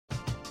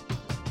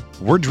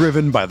We're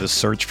driven by the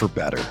search for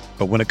better.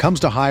 But when it comes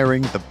to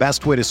hiring, the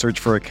best way to search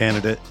for a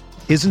candidate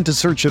isn't to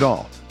search at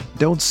all.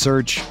 Don't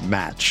search,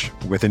 match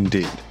with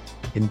Indeed.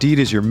 Indeed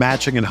is your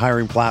matching and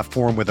hiring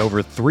platform with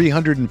over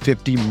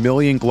 350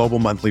 million global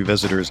monthly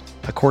visitors,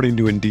 according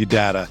to Indeed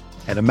data,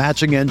 and a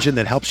matching engine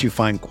that helps you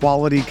find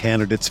quality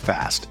candidates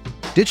fast.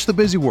 Ditch the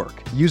busy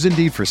work. Use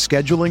Indeed for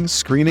scheduling,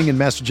 screening, and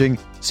messaging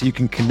so you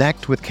can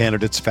connect with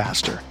candidates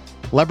faster.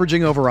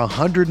 Leveraging over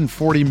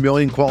 140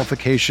 million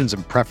qualifications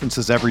and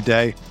preferences every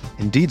day,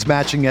 Indeed's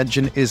matching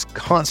engine is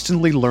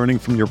constantly learning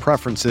from your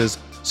preferences,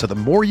 so the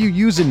more you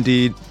use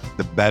Indeed,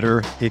 the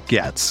better it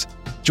gets.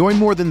 Join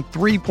more than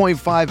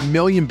 3.5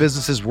 million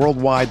businesses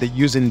worldwide that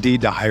use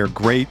Indeed to hire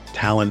great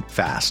talent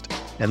fast.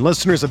 And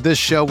listeners of this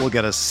show will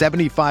get a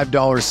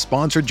 $75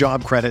 sponsored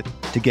job credit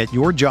to get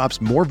your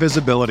jobs more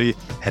visibility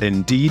at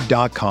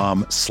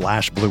Indeed.com/Blue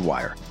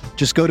Wire.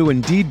 Just go to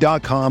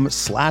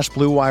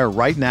Indeed.com/Blue Wire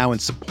right now and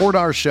support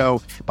our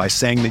show by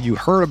saying that you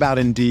heard about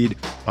Indeed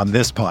on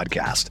this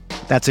podcast.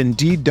 That's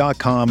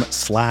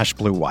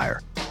Indeed.com/Blue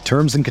Wire.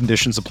 Terms and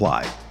conditions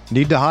apply.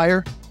 Need to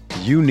hire?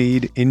 You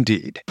need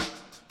Indeed.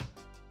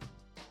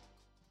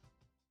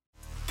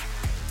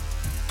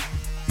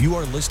 You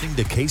are listening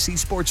to KC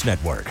Sports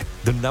Network,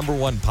 the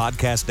 #1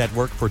 podcast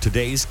network for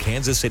today's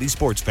Kansas City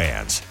sports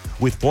fans.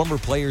 With former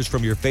players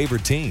from your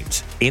favorite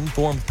teams,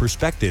 informed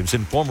perspectives,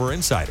 and former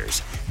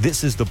insiders,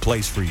 this is the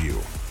place for you.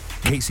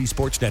 KC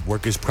Sports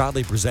Network is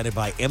proudly presented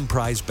by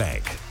Emprise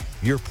Bank,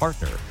 your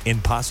partner in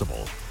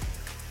possible.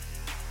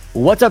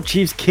 What's up,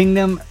 Chiefs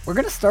Kingdom? We're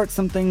going to start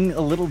something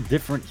a little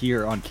different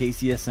here on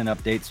KCSN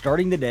Update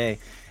starting today.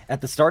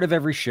 At the start of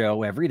every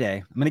show, every day,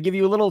 I'm going to give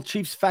you a little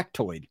Chiefs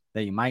factoid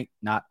that you might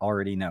not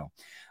already know.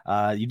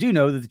 You do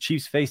know that the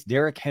Chiefs faced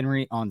Derrick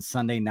Henry on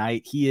Sunday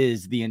night. He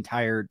is the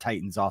entire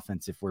Titans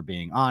offense, if we're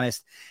being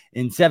honest.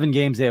 In 7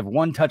 games, they have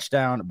 1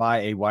 touchdown by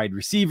a wide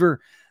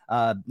receiver.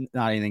 Not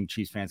anything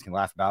Chiefs fans can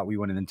laugh about. We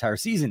won an entire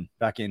season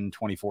back in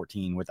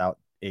 2014 without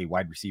a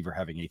wide receiver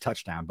having a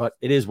touchdown, but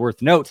it is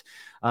worth note.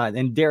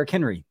 And Derrick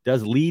Henry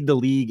does lead the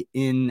league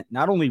in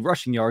not only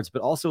rushing yards,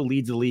 but also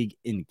leads the league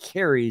in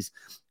carries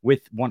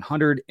with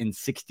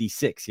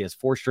 166. He has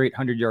 4 straight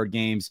 100-yard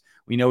games.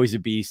 We know he's a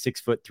beast,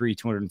 6'3",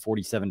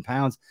 247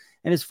 pounds,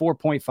 and his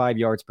 4.5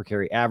 yards per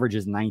carry average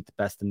is 9th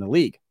best in the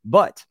league.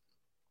 But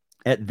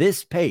at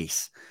this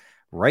pace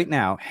right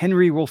now,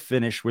 Henry will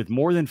finish with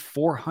more than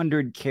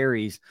 400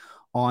 carries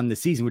on the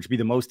season, which would be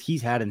the most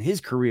he's had in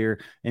his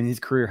career. And his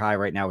career high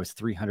right now is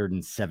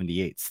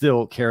 378,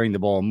 still carrying the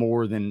ball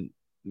more than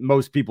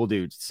most people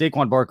do.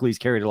 Saquon Barkley's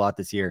carried a lot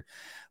this year.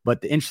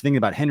 But the interesting thing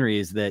about Henry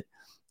is that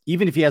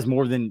even if he has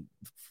more than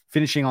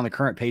finishing on the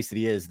current pace that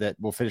he is, that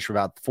will finish for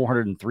about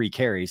 403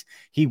 carries,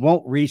 he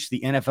won't reach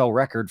the NFL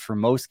record for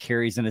most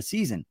carries in a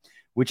season,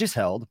 which is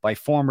held by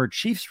former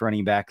Chiefs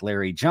running back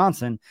Larry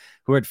Johnson,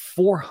 who had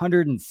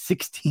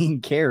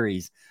 416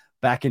 carries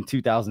back in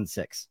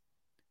 2006.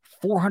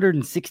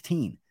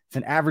 416. It's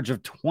an average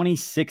of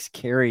 26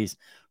 carries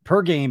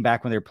per game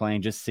back when they're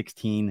playing just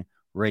 16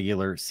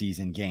 regular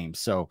season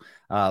games. So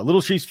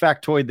little Chiefs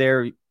factoid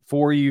there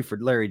for you for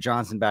Larry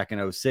Johnson back in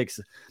 2006.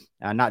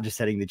 Not just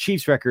setting the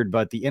Chiefs record,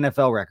 but the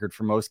NFL record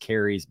for most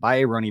carries by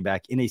a running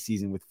back in a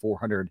season with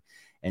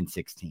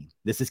 416.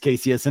 This is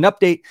KCSN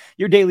Update,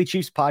 your daily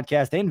Chiefs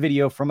podcast and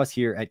video from us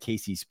here at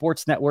KC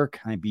Sports Network.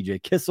 I'm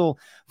BJ Kissel,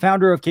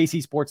 founder of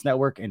KC Sports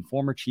Network and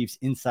former Chiefs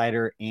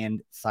insider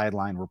and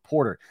sideline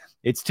reporter.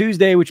 It's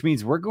Tuesday, which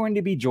means we're going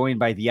to be joined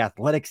by The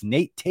Athletic's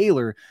Nate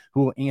Taylor,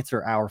 who will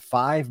answer our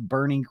 5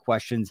 burning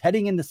questions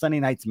heading into Sunday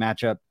night's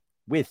matchup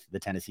with the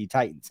Tennessee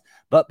Titans.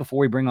 But before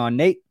we bring on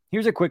Nate,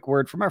 here's a quick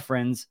word from our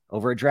friends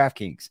over at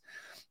DraftKings.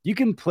 You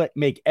can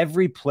make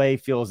every play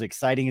feel as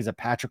exciting as a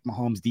Patrick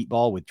Mahomes deep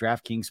ball with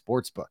DraftKings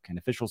Sportsbook, an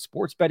official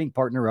sports betting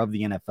partner of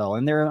the NFL,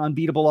 and their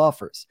unbeatable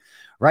offers.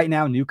 Right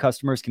now, new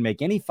customers can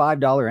make any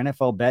 $5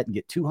 NFL bet and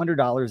get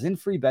 $200 in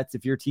free bets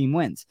if your team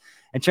wins.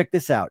 And check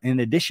this out. In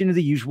addition to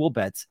the usual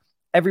bets,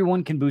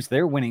 everyone can boost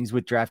their winnings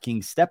with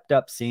DraftKings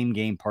stepped-up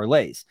same-game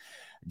parlays.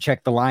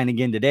 Check the line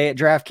again today at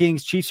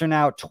DraftKings. Chiefs are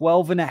now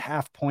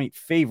 12.5-point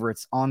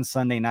favorites on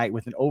Sunday night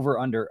with an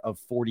over-under of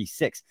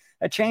 46.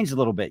 That changed a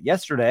little bit.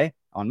 Yesterday,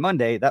 on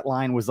Monday, that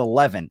line was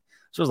 11.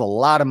 So there's a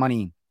lot of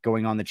money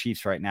going on the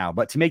Chiefs right now.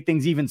 But to make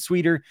things even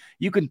sweeter,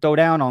 you can throw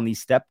down on these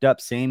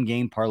stepped-up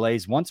same-game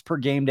parlays once per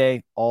game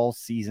day all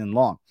season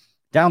long.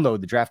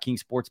 Download the DraftKings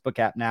Sportsbook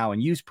app now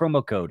and use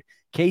promo code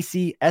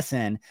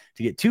KCSN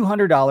to get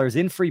 $200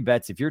 in free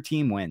bets if your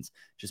team wins.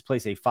 Just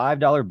place a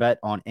 $5 bet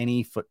on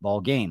any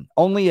football game.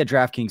 Only at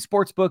DraftKings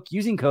Sportsbook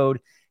using code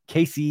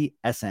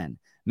KCSN.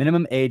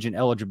 Minimum age and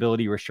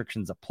eligibility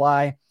restrictions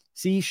apply.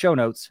 See show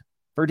notes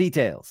for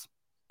details.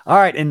 All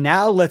right, and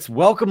now let's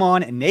welcome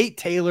on Nate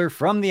Taylor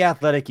from The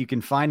Athletic. You can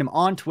find him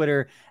on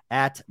Twitter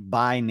at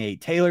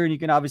 @ByNateTaylor, and you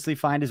can obviously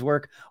find his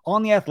work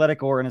on The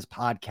Athletic or in his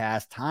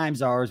podcast,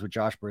 Times Ours, with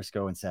Josh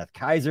Briscoe and Seth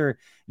Kaiser.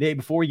 Nate,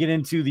 before we get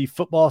into the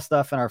football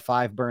stuff and our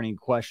 5 burning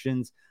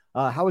questions,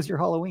 how was your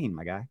Halloween,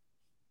 my guy?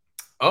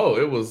 Oh,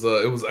 it was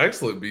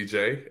excellent,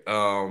 BJ.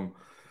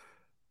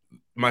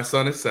 My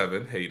son is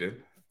 7, Hayden.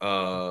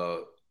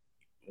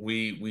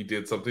 we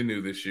did something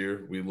new this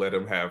year. We let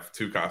him have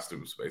 2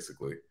 costumes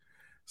basically.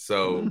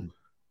 So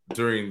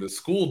during the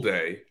school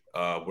day,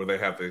 where they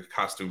have the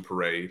costume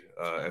parade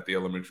at the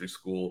elementary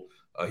school,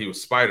 he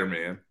was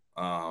Spider-Man.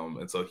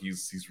 And so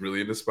he's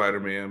really into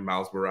Spider-Man,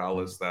 Miles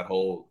Morales, that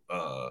whole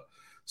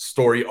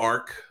story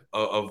arc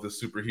of the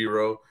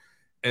superhero.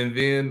 And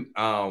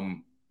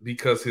then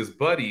because his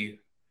buddy,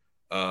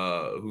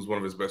 who's one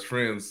of his best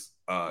friends,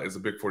 is a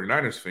big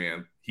 49ers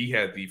fan, he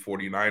had the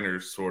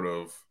 49ers sort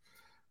of,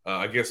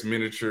 I guess,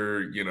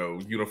 miniature,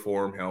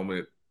 uniform,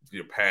 helmet,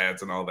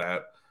 pads and all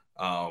that.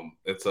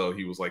 And so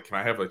he was like, can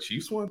I have a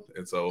Chiefs one?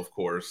 And so, of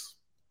course,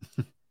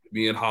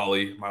 me and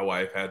Holly, my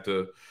wife, had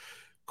to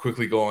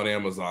quickly go on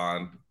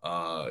Amazon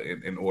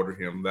and order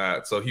him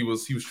that. So he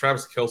was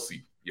Travis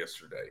Kelce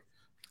yesterday.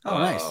 Oh,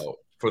 nice.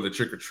 For the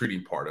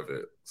trick-or-treating part of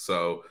it.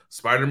 So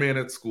Spider-Man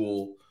at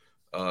school,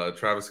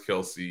 Travis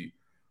Kelce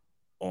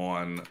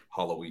on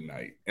Halloween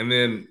night. And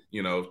then,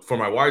 for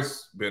my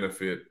wife's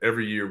benefit,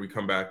 every year we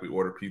come back, we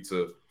order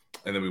pizza,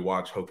 and then we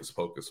watch Hocus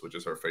Pocus, which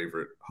is her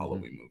favorite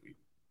Halloween movie.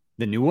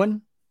 The new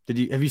one?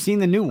 Have you seen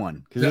the new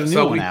one? Because there's a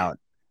new one out.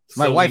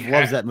 My wife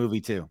loves that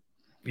movie too.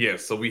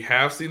 Yes, so we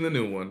have seen the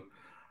new one.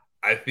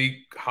 I think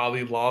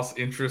Holly lost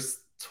interest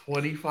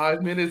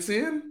 25 minutes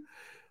in.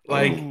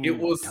 Like, it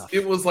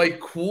was like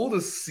cool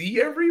to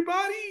see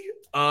everybody.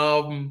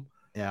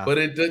 Yeah. But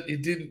it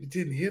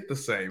didn't hit the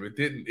same. It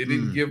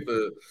didn't give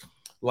the,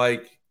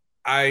 like,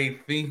 I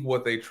think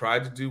what they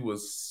tried to do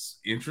was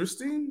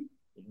interesting.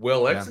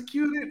 Well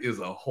executed is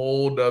a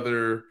whole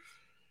nother,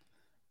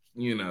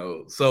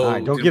 so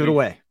right, don't give it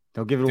away.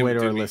 Don't give it away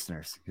to our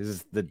listeners. This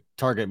is the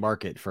target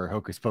market for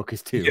Hocus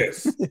Pocus 2.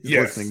 Yes.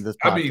 Listening to this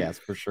podcast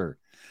for sure.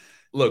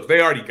 Look,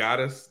 they already got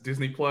us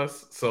Disney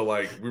Plus, so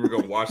like we were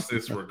gonna watch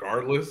this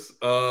regardless.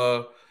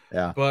 But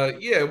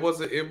yeah, it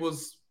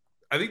was.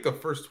 I think the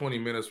first 20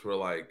 minutes were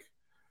like,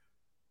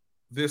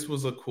 this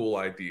was a cool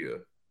idea,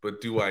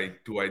 but do I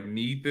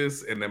need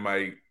this? And am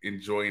I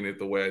enjoying it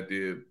the way I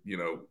did,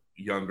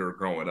 younger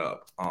growing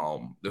up?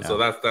 So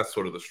that's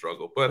sort of the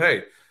struggle. But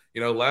hey,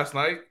 last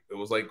night it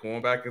was like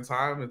going back in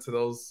time into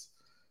those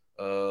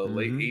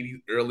late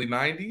 80s, early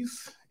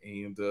 90s.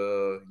 And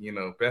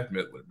Beth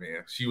Midler,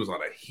 man, she was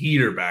on a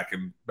heater back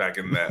in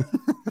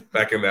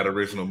that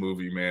original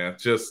movie, man.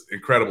 Just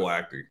incredible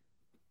acting.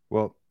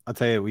 Well, I'll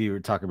tell you, we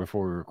were talking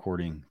before we were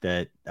recording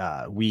that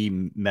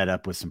we met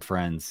up with some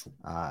friends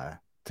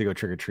to go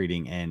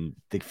trick-or-treating, and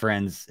the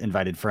friends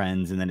invited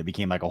friends, and then it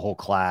became like a whole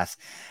class.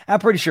 I'm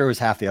pretty sure it was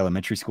half the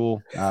elementary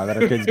school that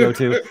our kids go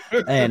to.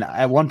 And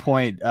at one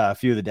point, a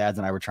few of the dads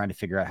and I were trying to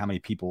figure out how many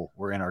people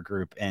were in our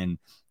group, and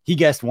he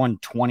guessed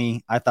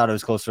 120. I thought it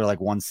was closer to like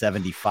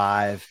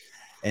 175.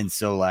 And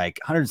so like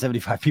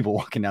 175 people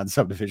walking down the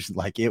subdivision,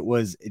 like it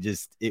was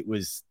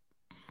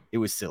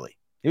silly.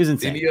 It was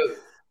insane.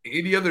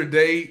 Any other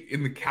day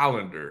in the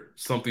calendar,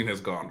 something has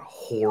gone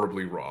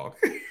horribly wrong.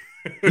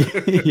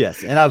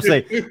 Yes. And I would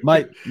say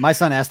my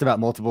son asked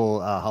about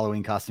multiple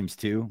Halloween costumes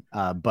too.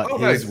 But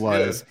his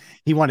was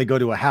he wanted to go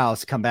to a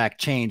house, come back,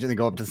 change, and then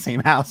go up to the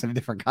same house in a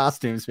different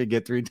costume so we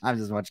get 3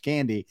 times as much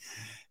candy.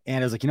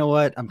 And I was like, you know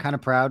what? I'm kind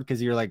of proud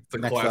because you're like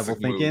next level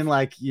thinking,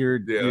 like you're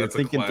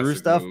thinking through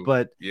stuff. Move.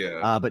 But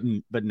yeah,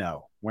 but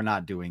no, we're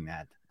not doing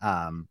that.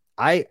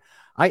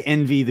 I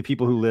envy the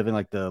people who live in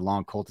like the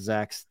long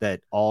cul-de-sacs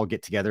that all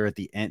get together at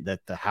the end,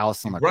 at the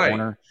house on the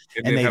corner,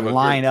 and they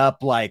line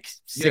up like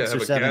 6 or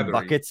 7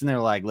 buckets, and they're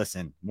like,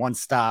 listen, one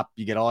stop,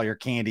 you get all your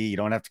candy, you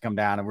don't have to come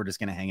down, and we're just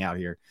gonna hang out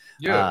here.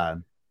 Yeah,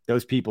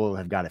 those people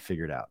have got it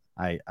figured out.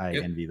 I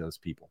envy those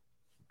people.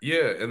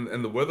 Yeah,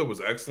 and the weather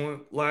was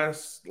excellent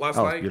last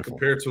night beautiful.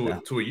 Compared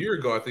to a year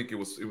ago. I think it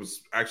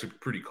was actually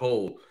pretty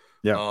cold.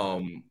 Yeah.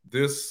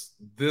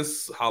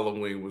 This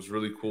Halloween was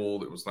really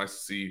cool. It was nice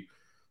to see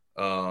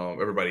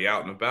everybody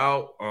out and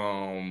about.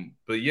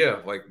 But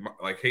yeah, like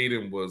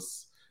Hayden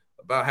was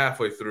about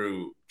halfway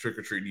through trick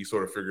or treating. He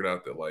sort of figured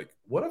out that like,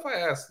 what if I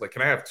asked, like,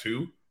 can I have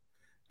 2?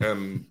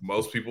 And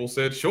most people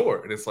said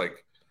sure. And it's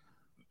like,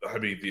 I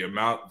mean,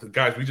 the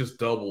guys, we just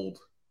doubled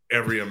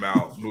every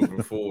amount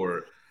moving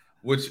forward.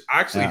 Which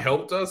actually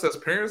helped us as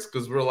parents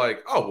because we're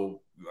like, oh,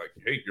 well, like,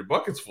 hey, your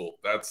bucket's full.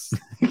 That's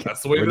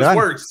the way this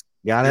works.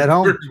 Got it at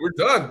home. We're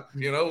done.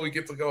 We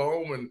get to go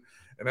home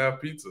and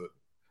have pizza.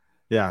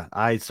 Yeah,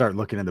 I start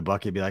looking in the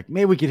bucket and be like,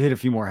 maybe we could hit a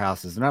few more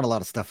houses. There's not a lot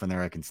of stuff in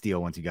there I can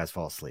steal once you guys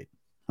fall asleep.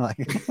 Like,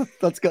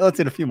 let's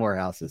hit a few more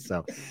houses.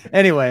 So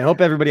anyway, I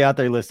hope everybody out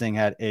there listening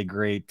had a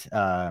great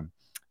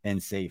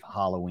and safe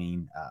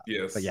Halloween.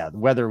 Yes. But yeah, the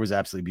weather was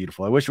absolutely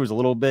beautiful. I wish it was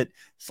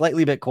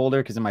slightly bit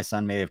colder because then my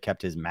son may have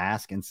kept his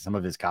mask and some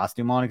of his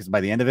costume on because by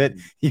the end of it,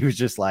 he was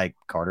just like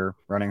Carter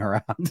running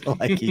around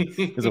like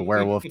he was a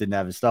werewolf, didn't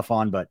have his stuff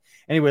on. But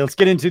anyway, let's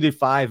get into the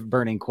 5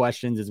 burning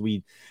questions as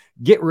we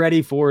get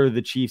ready for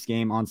the Chiefs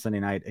game on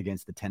Sunday night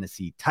against the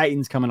Tennessee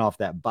Titans coming off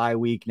that bye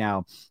week.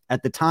 Now,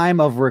 at the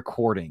time of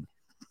recording,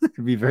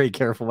 be very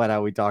careful about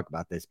how we talk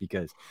about this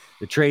because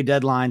the trade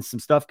deadline, some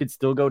stuff could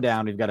still go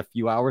down. We've got a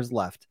few hours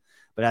left,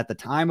 but at the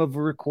time of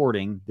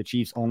recording, the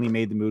Chiefs only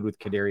made the move with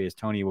Kadarius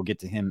Toney. We'll get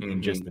to him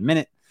in just a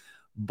minute,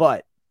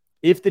 but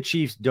if the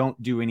Chiefs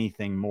don't do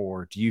anything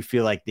more, do you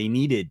feel like they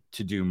needed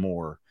to do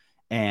more?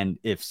 And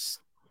if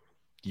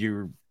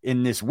you're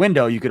in this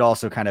window, you could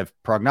also kind of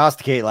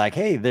prognosticate like,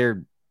 hey,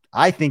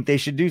 I think they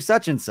should do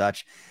such and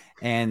such.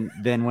 And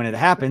then when it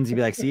happens, you'd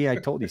be like, see, I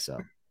told you so.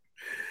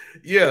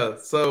 Yeah.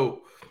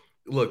 So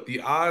look,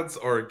 the odds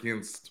are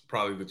against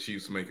probably the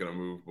Chiefs making a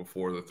move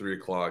before the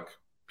 3:00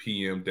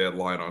 p.m.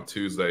 deadline on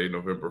Tuesday,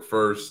 November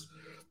 1st.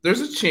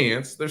 There's a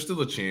chance. There's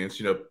still a chance.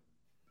 You know,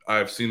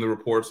 I've seen the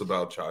reports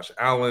about Josh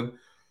Allen,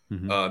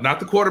 not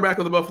the quarterback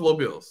of the Buffalo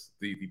Bills,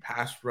 the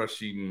pass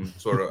rushing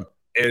sort of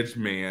edge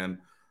man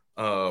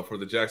for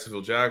the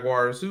Jacksonville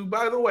Jaguars, who,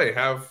 by the way,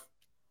 I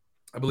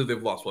believe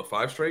they've lost,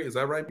 5 straight? Is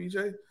that right,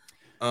 BJ?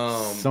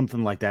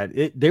 Something like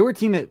that. They were a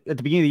team that at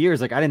the beginning of the year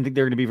is like, I didn't think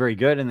they were going to be very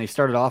good. And they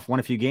started off, won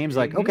a few games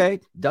like, okay,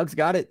 Doug's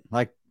got it.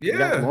 Like,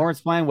 got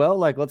Lawrence playing well.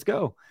 Like, let's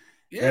go.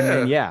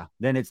 Yeah. And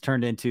then it's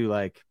turned into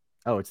like,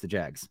 oh, it's the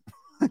Jags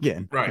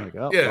again. Right. Like,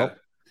 oh, yeah. Well.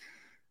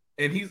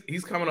 And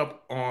he's coming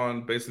up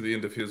on basically the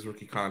end of his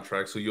rookie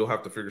contract. So you'll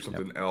have to figure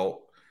something out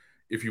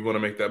if you want to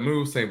make that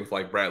move. Same with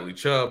like Bradley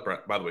Chubb.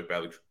 By the way,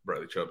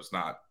 Bradley Chubb is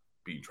not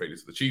being traded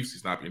to the Chiefs.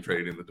 He's not being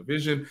traded in the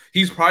division.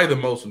 He's probably the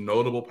most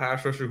notable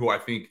pass rusher who I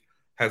think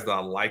has the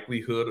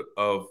likelihood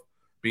of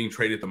being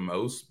traded the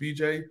most,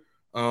 BJ.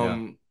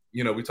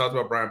 You know, we talked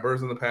about Brian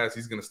Burns in the past.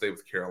 He's going to stay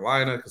with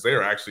Carolina because they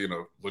are actually in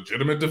a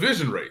legitimate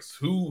division race.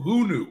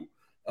 Who knew?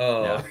 I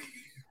want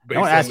to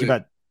ask you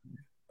about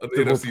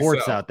the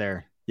reports out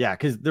there. Yeah,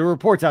 because the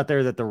reports out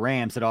there that the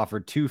Rams had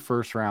offered 2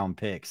 first-round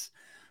picks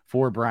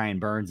for Brian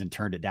Burns and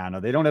turned it down. No,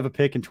 they don't have a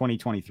pick in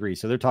 2023,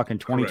 so they're talking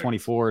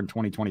 2024 and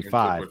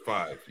 2025.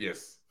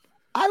 Yes.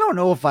 I don't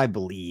know if I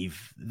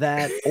believe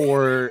that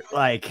or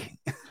like.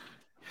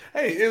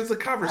 Hey, it was a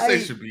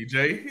conversation,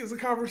 BJ. It was a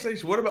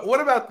conversation.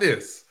 What about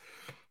this?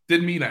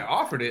 Didn't mean I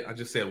offered it. I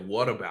just said,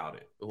 what about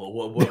it?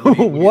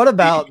 What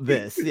about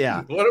this?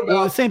 Yeah. What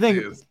about the same thing?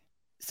 This?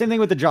 Same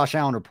thing with the Josh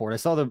Allen report. I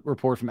saw the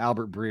report from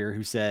Albert Breer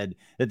who said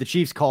that the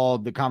Chiefs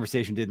called, the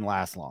conversation didn't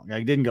last long.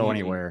 Like, it didn't go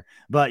anywhere,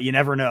 but you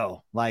never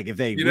know. Like if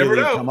they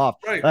really come off,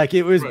 like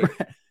it was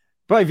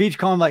probably Veach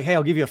calling like, hey,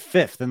 I'll give you a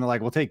 5th. And they're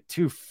like, we'll take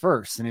 2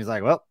 firsts. And he's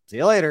like, well, see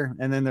you later.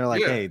 And then they're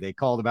like, hey, they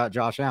called about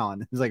Josh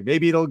Allen. He's like,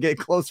 maybe it'll get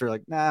closer.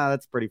 Like, nah,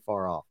 that's pretty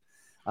far off.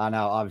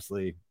 Now,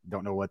 obviously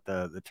don't know what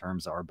the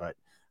terms are, but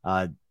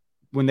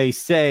when they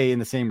say in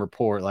the same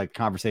report, like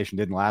conversation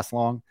didn't last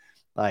long,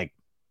 like,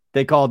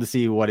 they called to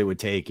see what it would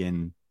take,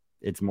 and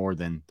it's more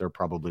than they're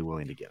probably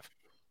willing to give.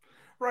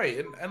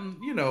 Right.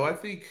 And you know, I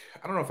think,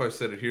 I don't know if I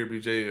said it here,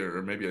 BJ,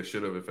 or maybe I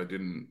should have if I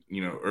didn't,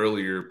 you know,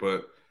 earlier,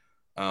 but,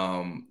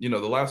 you know,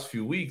 the last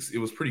few weeks, it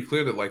was pretty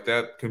clear that like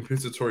that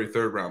compensatory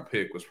 3rd-round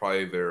pick was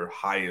probably their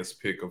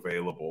highest pick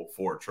available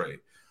for a trade.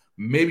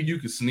 Maybe you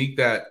could sneak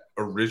that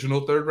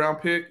original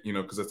 3rd-round pick, you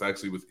know, because it's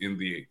actually within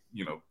the,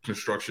 you know,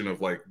 construction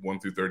of like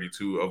 1 through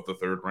 32 of the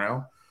 3rd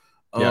round.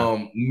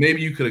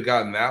 Maybe you could have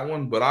gotten that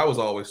one, but I was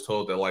always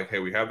told that like, hey,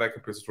 we have that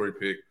compensatory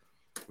pick,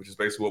 which is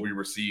basically what we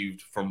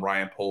received from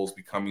Ryan Poles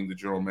becoming the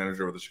general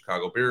manager of the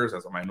Chicago Bears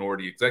as a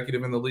minority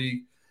executive in the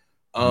league.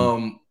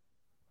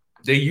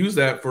 They use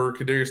that for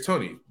Kadarius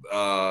Toney.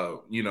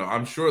 You know,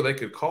 I'm sure they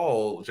could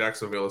call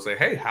Jacksonville and say,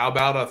 hey, how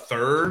about a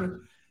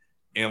 3rd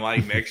and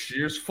like next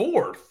year's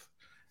 4th?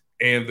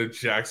 And the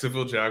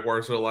Jacksonville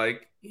Jaguars are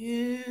like,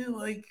 yeah,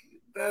 like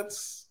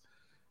that's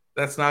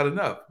not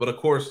enough. But of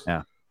course,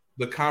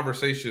 the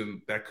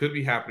conversation that could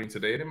be happening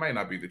today, and it might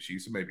not be the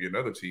Chiefs, it may be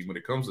another team when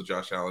it comes to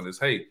Josh Allen, is,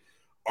 hey,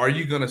 are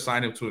you going to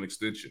sign him to an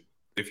extension?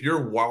 If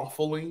you're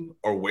waffling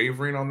or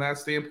wavering on that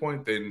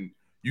standpoint, then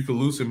you could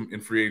lose him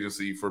in free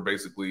agency for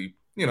basically,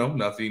 you know,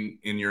 nothing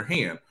in your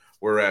hand.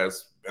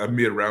 Whereas a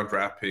mid-round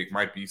draft pick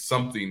might be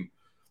something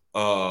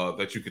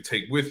that you could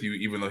take with you,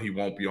 even though he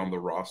won't be on the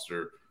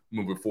roster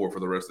moving forward for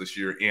the rest of this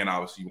year. And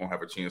obviously you won't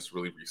have a chance to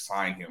really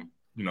re-sign him,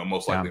 you know,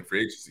 most likely in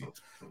free agency.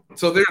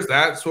 So there's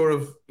that sort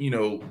of, you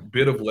know,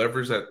 bit of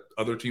leverage that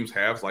other teams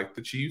have, like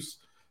the Chiefs.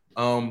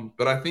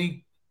 But I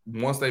think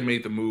once they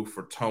made the move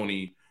for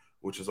Toney,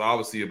 which is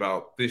obviously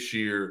about this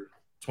year,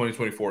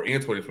 2024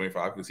 and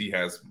 2025, because he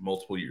has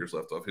multiple years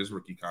left of his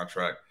rookie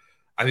contract,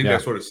 I think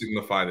that sort of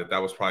signified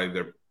that was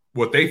probably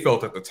what they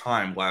felt at the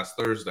time last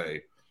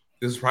Thursday.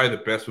 This is probably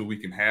the best move we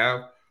can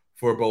have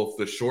for both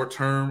the short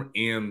term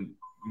and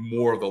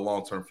more of the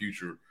long-term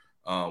future,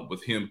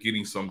 with him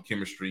getting some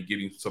chemistry,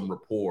 getting some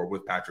rapport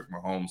with Patrick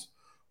Mahomes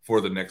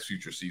for the next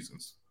future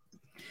seasons.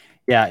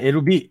 Yeah,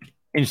 it'll be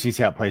interesting to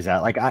see how it plays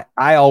out. Like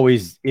I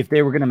always, if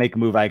they were going to make a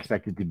move, I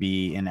expected to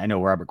be, and I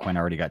know Robert Quinn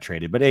already got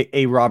traded, but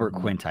a Robert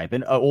Quinn type,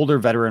 an older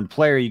veteran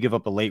player. You give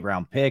up a late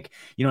round pick.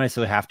 You don't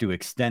necessarily have to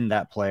extend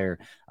that player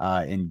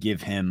and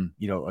give him,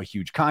 you know, a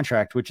huge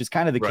contract, which is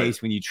kind of the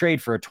case when you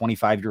trade for a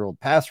 25-year-old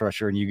pass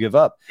rusher and you give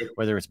up,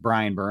 whether it's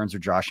Brian Burns or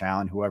Josh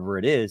Allen, whoever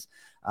it is.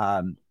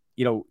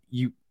 You know,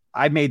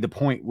 I made the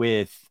point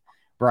with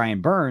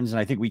Brian Burns, and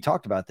I think we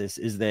talked about this,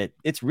 is that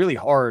it's really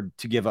hard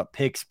to give up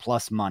picks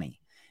plus money.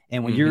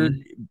 And when you're,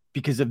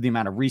 because of the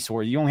amount of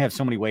resource, you only have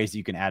so many ways that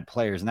you can add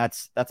players. And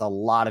that's a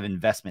lot of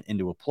investment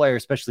into a player,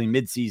 especially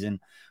mid-season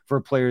for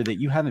a player that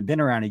you haven't been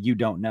around and you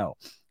don't know.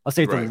 I'll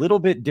say it's a little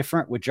bit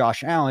different with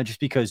Josh Allen, just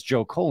because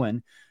Joe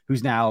Cullen,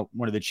 who's now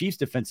one of the Chiefs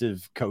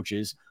defensive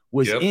coaches,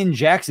 was in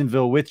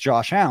Jacksonville with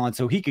Josh Allen.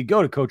 So he could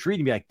go to Coach Reid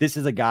and be like, this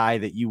is a guy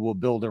that you will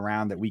build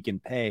around that we can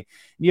pay. And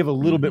you have a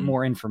little bit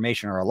more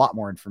information, or a lot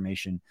more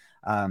information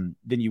than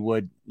you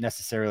would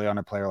necessarily on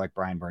a player like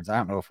Brian Burns. I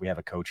don't know if we have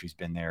a coach who's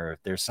been there,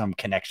 if there's some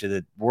connection.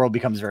 The world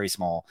becomes very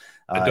small.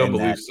 I don't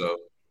believe so.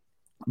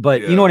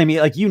 But you know what I mean?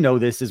 Like, you know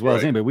this as well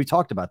as anybody. We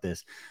talked about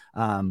this.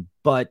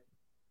 But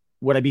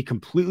would I be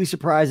completely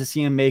surprised to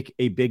see him make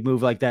a big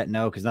move like that?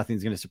 No, because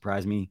nothing's going to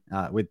surprise me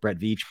with Brett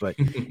Veach. But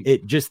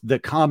it just, the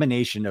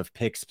combination of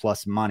picks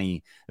plus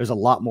money, there's a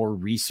lot more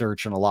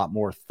research and a lot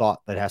more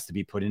thought that has to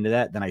be put into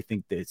that than I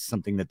think that it's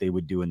something that they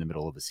would do in the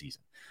middle of a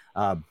season.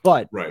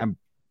 But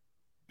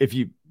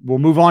we'll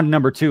move on to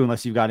number 2,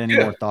 unless you've got any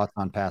more thoughts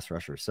on pass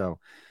rushers. So,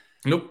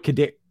 nope.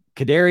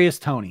 Kadarius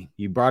Toney,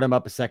 you brought him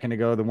up a second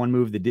ago. The one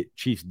move the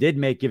Chiefs did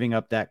make, giving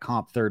up that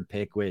comp 3rd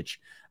pick,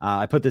 which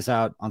I put this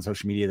out on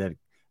social media,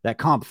 that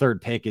comp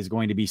 3rd pick is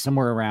going to be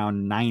somewhere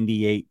around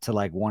 98 to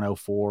like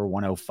 104,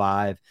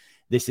 105.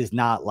 This is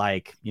not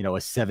like, a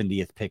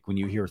 70th pick when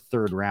you hear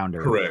 3rd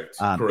rounder. Correct.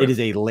 It is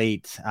a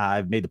late.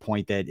 I've made the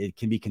point that it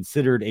can be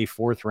considered a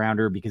 4th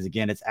rounder because,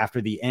 again, it's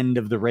after the end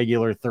of the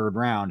regular 3rd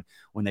round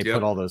when they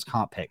put all those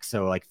comp picks.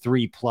 So like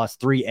 3 plus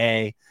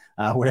 3A,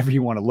 whatever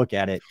you want to look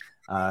at it,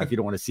 if you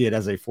don't want to see it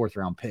as a 4th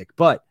round pick.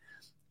 But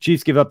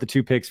Chiefs give up the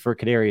 2 picks for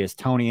Kadarius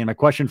Toney. And my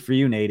question for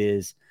you, Nate,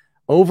 is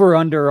over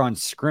under on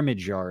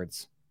scrimmage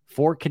yards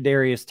for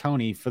Kadarius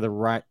Toney for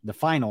the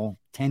final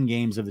 10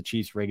 games of the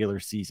Chiefs regular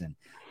season.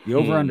 The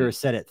over-under is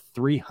set at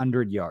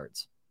 300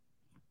 yards.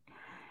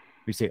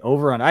 We say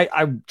over on.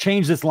 I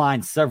changed this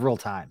line several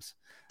times.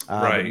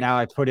 But now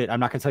I put it.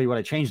 I'm not going to tell you what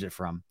I changed it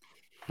from,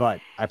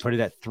 but I put it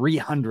at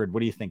 300.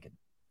 What are you thinking?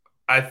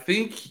 I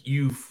think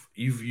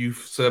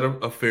you've set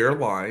a fair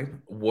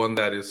line, one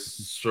that is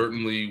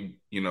certainly,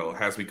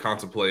 has me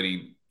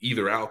contemplating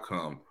either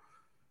outcome.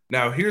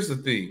 Now, here's the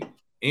thing.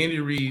 Andy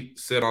Reid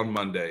said on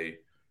Monday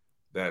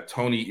that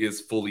Toney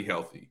is fully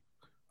healthy.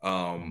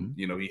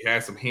 He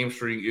had some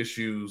hamstring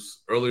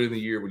issues earlier in the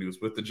year when he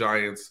was with the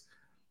Giants.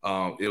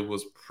 It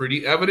was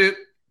pretty evident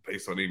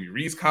based on Andy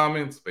Reid's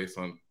comments, based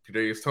on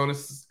Kadarius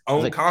Toney's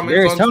own comments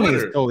Kadarius on Toney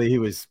Twitter. Told he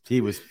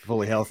was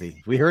fully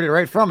healthy. We heard it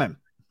right from him.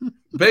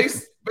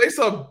 based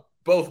on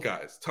both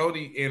guys,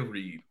 Toney and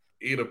Reid,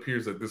 it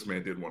appears that this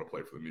man didn't want to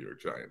play for the New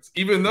York Giants,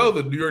 even though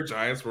the New York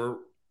Giants were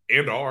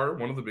and are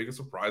one of the biggest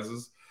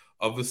surprises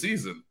of the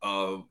season.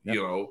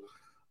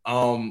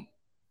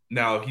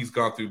 Now he's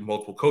gone through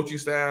multiple coaching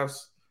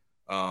staffs,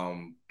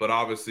 but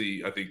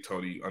obviously I think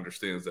Toney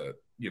understands that,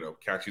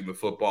 catching the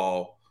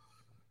football,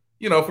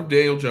 from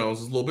Daniel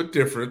Jones is a little bit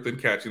different than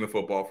catching the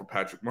football for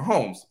Patrick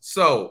Mahomes.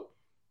 So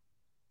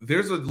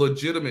there's a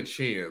legitimate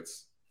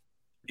chance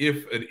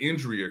if an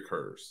injury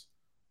occurs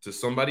to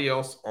somebody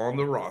else on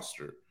the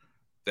roster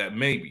that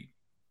maybe,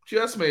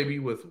 just maybe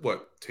with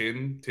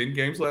 10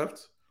 games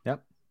left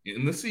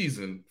in the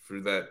season, for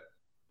that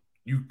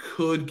you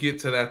could get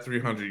to that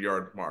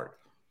 300-yard mark.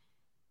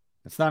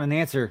 That's not an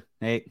answer,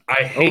 Nate.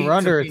 I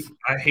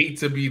hate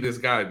to be this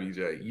guy,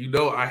 BJ.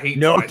 I hate.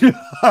 No. I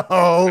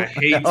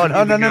hate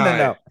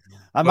No.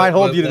 I might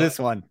hold you to this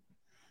one,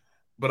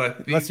 but I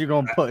think unless you're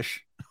going to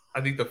push.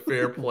 I think the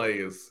fair play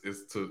is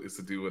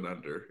to do an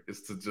under.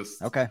 Is to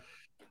just okay.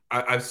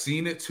 I've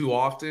seen it too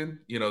often.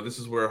 This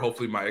is where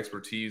hopefully my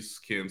expertise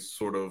can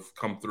sort of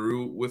come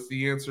through with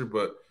the answer.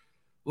 But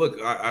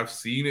look, I've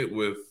seen it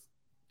with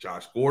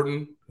Josh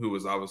Gordon, who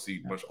is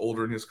obviously much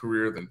older in his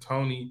career than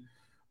Toney.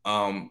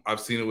 I've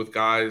seen it with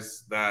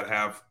guys that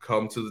have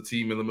come to the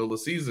team in the middle of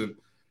the season.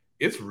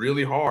 It's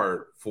really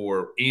hard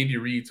for Andy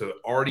Reid to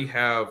already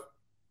have,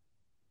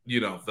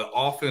 the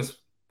offense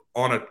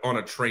on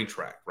a train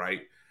track,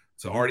 right?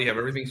 To already have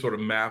everything sort of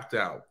mapped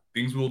out.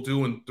 Things we'll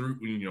do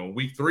in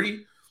week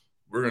 3,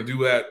 we're going to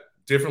do that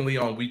differently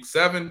on week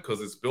 7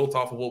 because it's built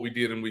off of what we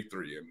did in week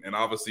 3. And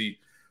obviously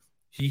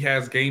he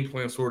has game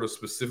plans sort of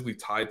specifically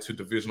tied to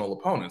divisional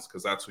opponents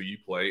because that's who you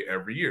play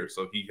every year.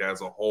 So he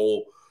has a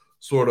whole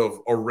sort of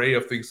array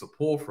of things to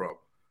pull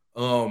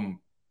from.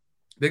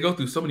 They go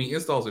through so many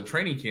installs in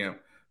training camp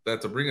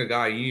that to bring a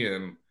guy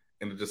in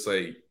and to just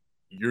say,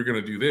 you're going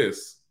to do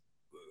this,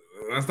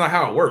 that's not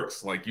how it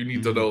works. Like, you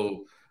need to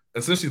know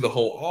essentially the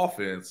whole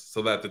offense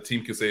so that the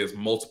team can say it's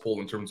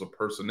multiple in terms of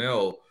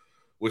personnel,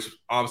 which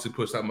obviously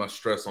puts that much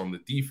stress on the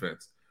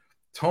defense.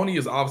 Toney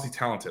is obviously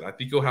talented. I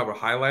think he'll have a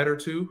highlight or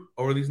two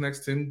over these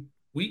next 10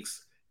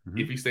 weeks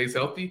if he stays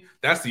healthy.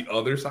 That's the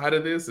other side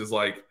of this is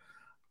like,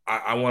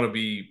 I want to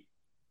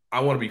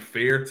be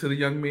fair to the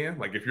young man.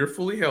 Like, if you're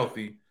fully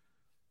healthy,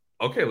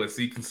 okay, let's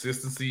see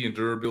consistency and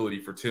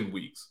durability for 10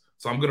 weeks.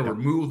 So I'm going to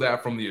remove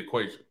that from the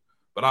equation.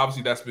 But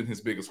obviously that's been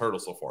his biggest hurdle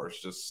so far.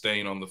 It's just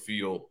staying on the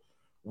field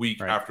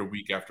week after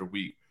week after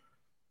week.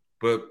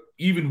 But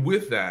even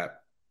with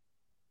that,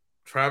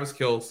 Travis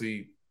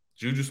Kelce,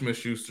 Juju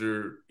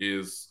Smith-Schuster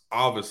is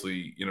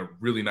obviously in a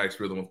really nice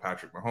rhythm with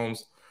Patrick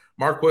Mahomes.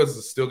 Marquez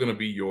is still going to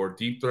be your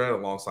deep threat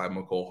alongside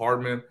Mecole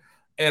Hardman.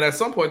 And at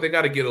some point, they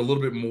got to get a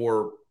little bit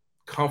more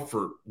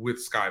comfort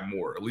with Sky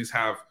Moore, at least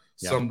have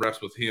some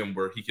reps with him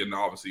where he can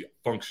obviously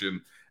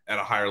function at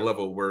a higher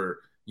level where,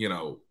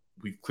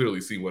 we've clearly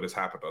seen what has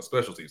happened on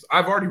special teams.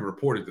 I've already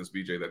reported this,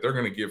 BJ, that they're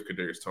going to give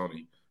Kadarius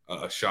Toney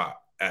a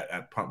shot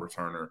at punt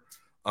returner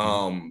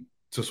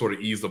to sort of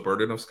ease the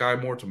burden of Sky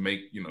Moore, to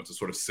make, to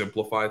sort of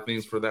simplify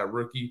things for that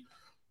rookie.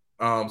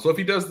 So if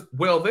he does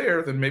well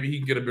there, then maybe he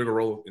can get a bigger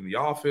role in the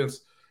offense.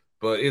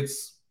 But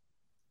it's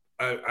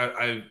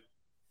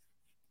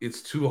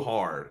too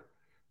hard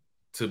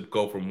to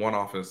go from one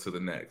offense to the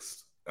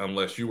next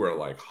unless you are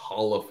like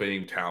Hall of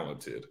Fame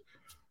talented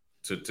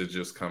to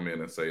just come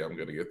in and say, I'm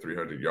going to get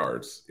 300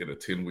 yards in a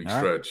 10-week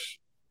stretch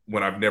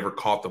when I've never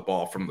caught the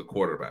ball from the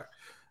quarterback.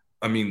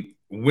 I mean,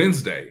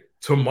 Wednesday,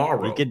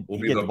 tomorrow, he get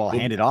the ball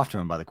handed off to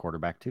him by the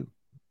quarterback too.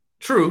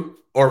 True.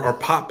 Or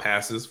pop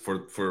passes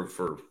for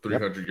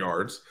 300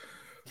 yards.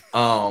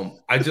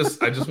 I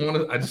just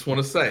want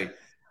to say,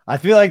 I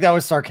feel like that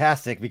was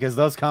sarcastic because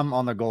those come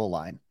on the goal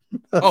line.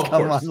 Those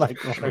come on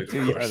like the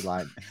 2-yard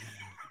line.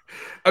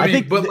 I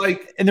mean,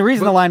 and the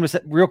reason the line was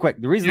set, real quick,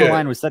 the reason the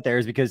line was set there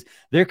is because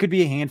there could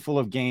be a handful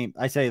of games.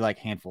 I say like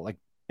handful, like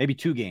maybe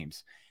 2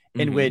 games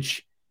in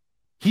which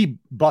he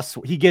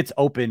gets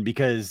open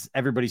because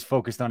everybody's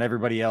focused on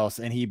everybody else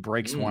and he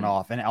breaks one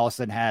off and all of a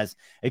sudden has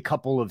a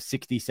couple of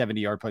 60,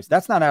 70-yard plays.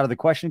 That's not out of the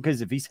question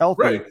because if he's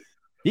healthy,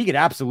 he could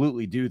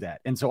absolutely do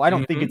that. And so I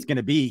don't think it's going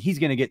to be, he's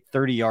going to get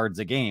 30 yards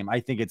a game. I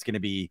think it's going to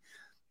be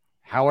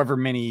however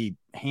many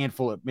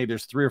handful of, maybe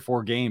there's 3 or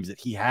 4 games that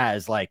he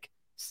has like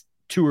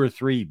 2 or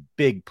 3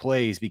 big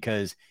plays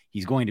because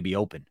he's going to be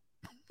open.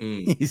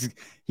 He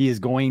is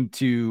going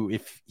to,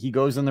 if he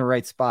goes in the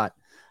right spot,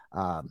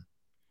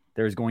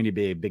 there's going to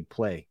be a big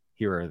play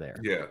here or there.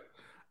 Yeah.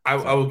 I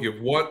will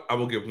give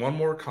one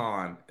more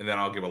con and then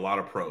I'll give a lot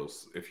of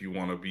pros if you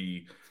want to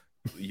be,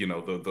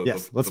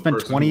 let's spend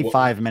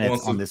 25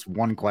 minutes on this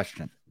one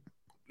question.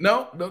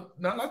 No,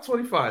 not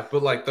 25.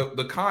 But like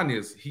the con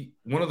is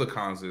one of the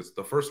cons is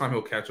the first time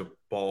he'll catch a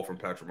ball from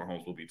Patrick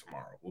Mahomes will be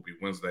tomorrow. Will be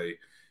Wednesday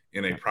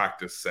in a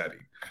practice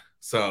setting.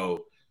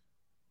 So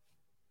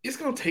it's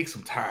gonna take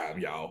some time,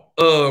 y'all.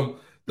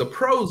 The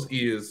pros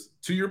is,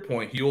 to your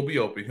point, he will be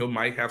open. He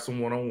might have some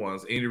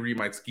one-on-ones. Andy Reid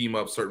might scheme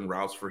up certain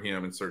routes for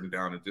him in certain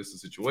down and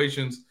distance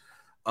situations.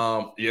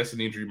 Yes,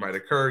 an injury might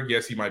occur.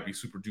 Yes, he might be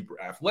super duper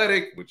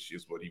athletic, which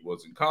is what he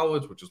was in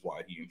college, which is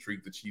why he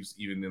intrigued the Chiefs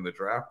even in the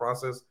draft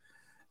process.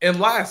 And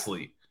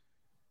lastly,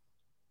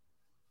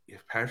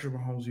 if Patrick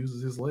Mahomes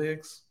uses his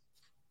legs,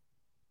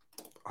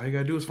 all you got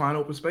to do is find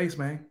open space,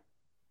 man.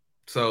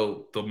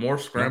 So the more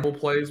scramble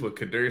plays with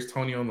Kadarius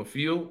Toney on the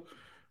field,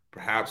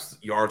 perhaps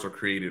yards are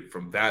created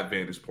from that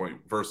vantage point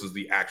versus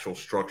the actual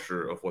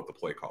structure of what the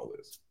play call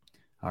is.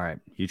 All right.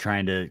 You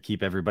trying to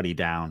keep everybody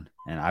down.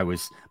 And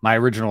my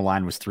original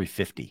line was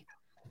 350.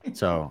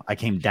 So I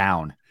came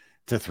down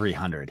to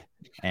 300.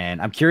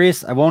 And I'm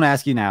curious. I won't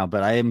ask you now,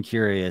 but I am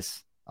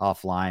curious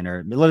offline,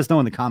 or let us know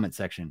in the comment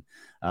section,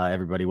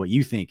 everybody, what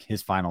you think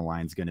his final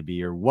line is going to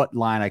be, or what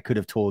line I could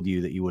have told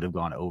you that you would have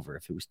gone over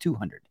if it was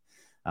 200.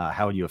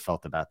 How would you have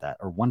felt about that?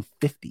 Or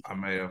 150? I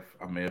may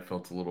have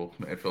felt a little.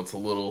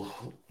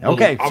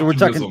 Okay, so we're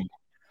talking.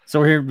 So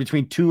we're here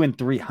between 200 and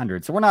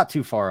 300. So we're not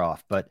too far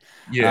off. But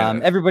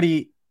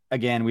everybody,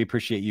 again, we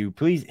appreciate you.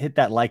 Please hit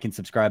that like and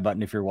subscribe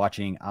button if you're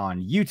watching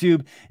on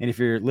YouTube, and if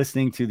you're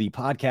listening to the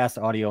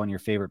podcast audio on your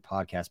favorite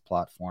podcast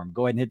platform,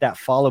 go ahead and hit that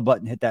follow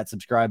button, hit that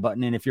subscribe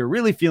button, and if you're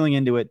really feeling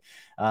into it,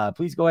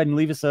 please go ahead and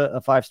leave us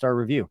a 5-star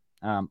review.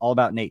 All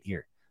about Nate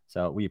here.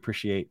 So we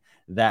appreciate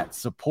that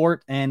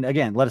support. And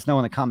again, let us know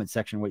in the comment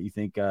section what you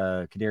think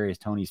Kadarius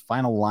Toney's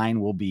final line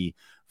will be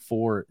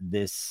for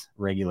this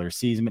regular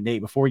season. But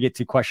Nate, before we get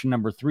to question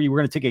number 3, we're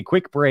going to take a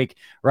quick break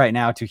right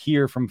now to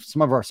hear from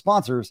some of our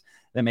sponsors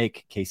that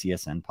make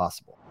KCSN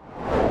possible.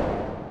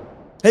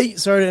 Hey,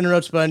 sorry to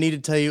interrupt, but I need to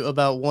tell you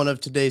about one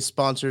of today's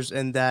sponsors,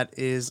 and that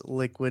is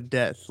Liquid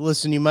Death.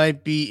 Listen, you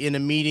might be in a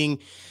meeting,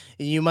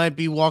 you might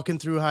be walking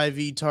through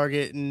Hy-Vee,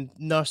 Target, and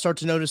start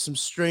to notice some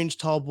strange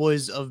tall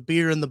boys of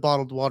beer in the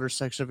bottled water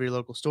section of your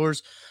local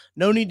stores.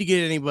 No need to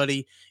get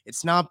anybody.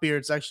 It's not beer.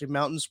 It's actually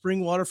mountain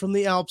spring water from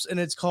the Alps, and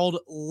it's called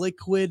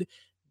Liquid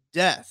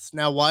Death.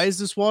 Now, why is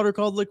this water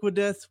called Liquid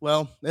Death?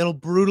 Well, it'll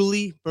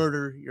brutally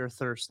murder your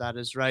thirst. That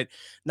is right.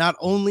 Not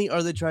only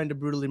are they trying to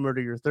brutally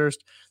murder your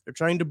thirst, they're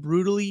trying to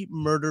brutally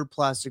murder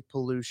plastic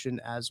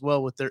pollution as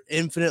well with their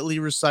infinitely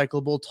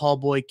recyclable tall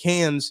boy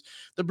cans.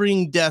 They're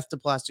bringing death to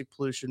plastic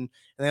pollution, and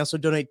they also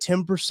donate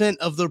 10%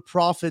 of their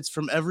profits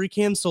from every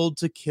can sold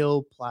to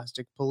kill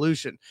plastic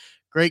pollution.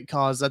 Great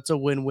cause. That's a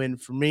win-win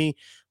for me.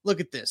 Look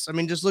at this. I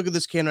mean, just look at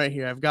this can right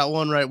here. I've got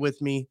one right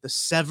with me. The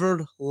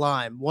Severed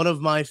Lime, one of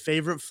my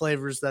favorite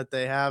flavors that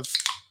they have.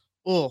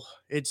 Oh,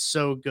 it's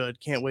so good.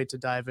 Can't wait to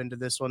dive into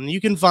this one.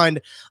 You can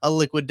find a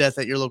Liquid Death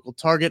at your local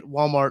Target,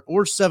 Walmart,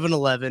 or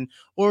 7-Eleven,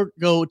 or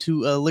go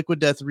to a Liquid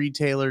Death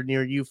retailer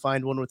near you.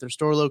 Find one with their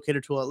store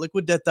locator tool at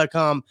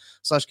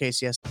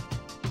liquiddeath.com/KCS.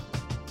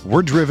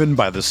 We're driven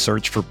by the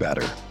search for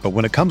better. But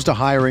when it comes to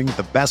hiring,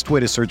 the best way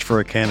to search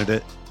for a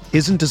candidate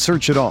isn't to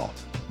search at all.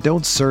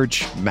 Don't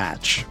search,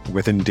 match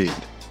with Indeed.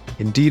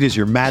 Indeed is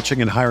your matching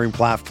and hiring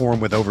platform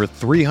with over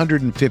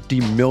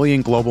 350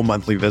 million global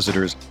monthly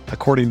visitors,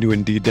 according to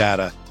Indeed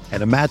data,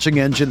 and a matching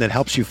engine that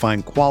helps you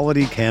find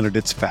quality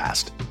candidates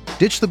fast.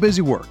 Ditch the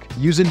busy work.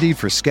 Use Indeed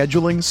for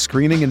scheduling,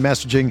 screening, and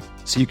messaging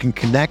so you can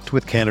connect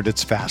with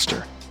candidates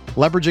faster.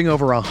 Leveraging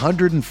over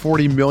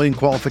 140 million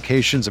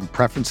qualifications and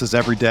preferences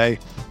every day,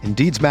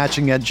 Indeed's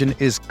matching engine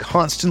is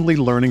constantly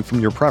learning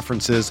from your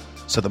preferences,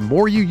 so the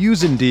more you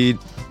use Indeed,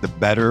 the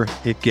better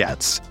it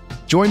gets.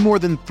 Join more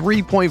than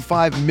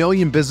 3.5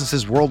 million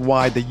businesses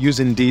worldwide that use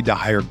Indeed to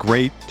hire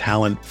great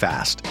talent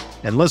fast.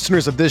 And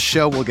listeners of this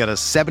show will get a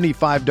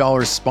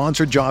 $75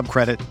 sponsored job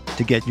credit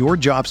to get your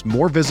jobs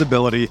more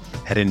visibility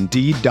at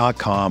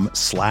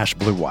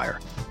Indeed.com/Blue Wire.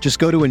 Just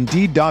go to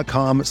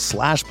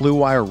Indeed.com/Blue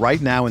Wire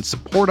right now and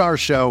support our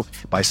show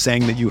by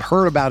saying that you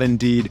heard about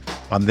Indeed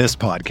on this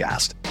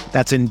podcast.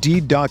 That's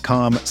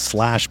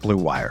Indeed.com/Blue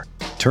Wire.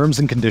 Terms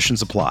and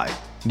conditions apply.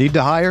 Need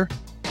to hire?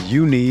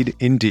 You need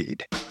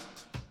Indeed.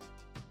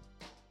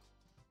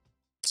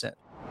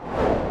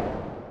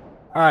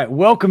 All right,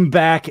 welcome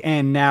back.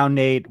 And now,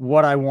 Nate,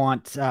 what I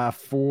want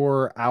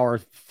for our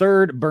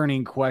third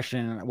burning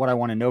question, what I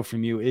want to know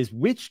from you is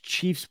which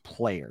Chiefs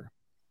player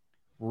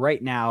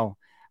right now,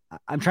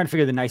 I'm trying to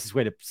figure the nicest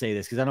way to say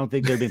this because I don't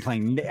think they've been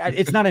playing.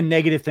 It's not a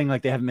negative thing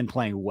like they haven't been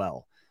playing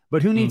well,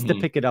 but who needs to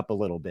pick it up a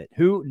little bit?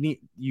 You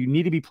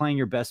need to be playing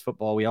your best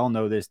football. We all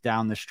know this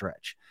down the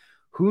stretch.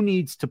 Who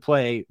needs to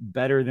play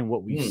better than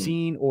what we've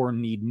seen or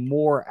need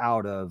more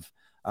out of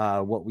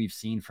what we've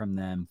seen from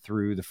them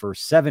through the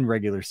first 7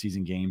 regular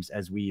season games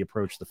as we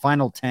approach the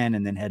final 10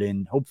 and then head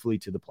in hopefully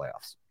to the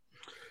playoffs?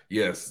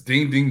 Yes.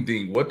 Ding, ding,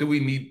 ding. What do we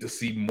need to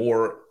see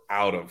more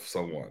out of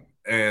someone?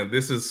 And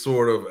this is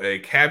sort of a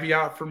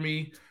caveat for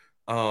me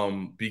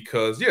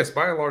because, yes,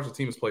 by and large, the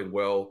team has played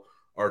well.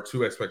 Our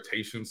 2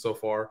 expectations so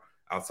far,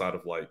 outside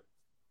of like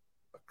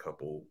a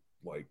couple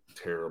like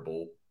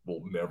terrible,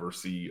 we'll never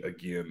see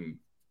again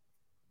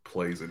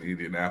plays in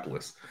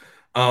Indianapolis.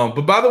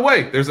 But by the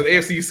way, there's an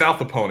AFC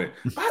South opponent.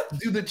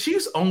 Do the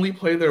Chiefs only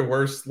play their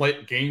worst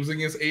like games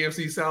against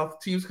AFC South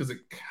teams? Because it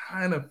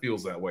kind of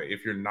feels that way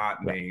if you're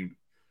not named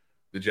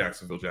the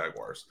Jacksonville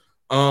Jaguars.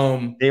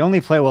 They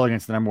only play well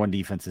against the number 1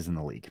 defenses in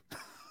the league.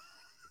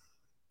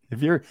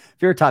 If you're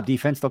a top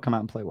defense, they'll come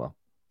out and play well.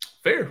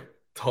 Fair.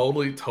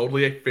 Totally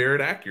fair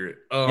and accurate.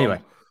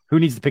 Anyway, who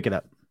needs to pick it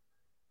up?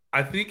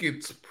 I think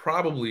it's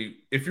probably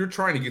if you're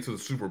trying to get to the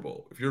Super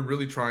Bowl, if you're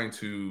really trying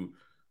to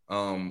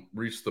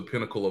reach the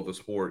pinnacle of the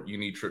sport, you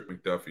need Trent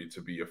McDuffie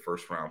to be a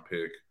first-round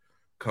pick,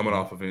 coming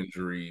off of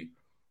injury,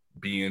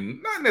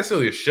 being not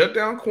necessarily a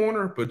shutdown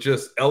corner, but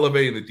just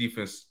elevating the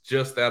defense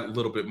just that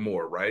little bit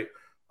more, right?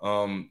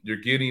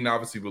 You're getting,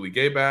 obviously, Willie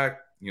Gay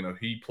back. You know,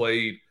 he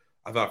played,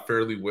 I thought,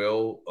 fairly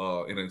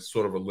well in a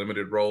sort of a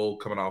limited role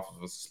coming off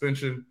of a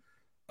suspension.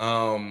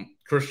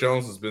 Chris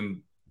Jones has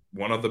been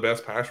one of the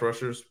best pass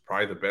rushers,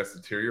 probably the best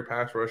interior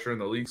pass rusher in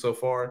the league so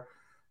far.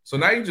 So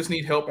now you just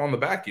need help on the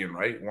back end,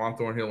 right? Juan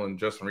Thornhill and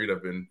Justin Reed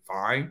have been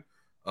fine,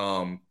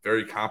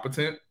 very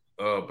competent.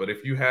 But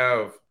if you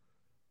have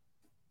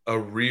a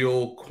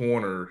real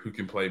corner who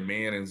can play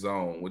man and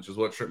zone, which is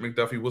what Trent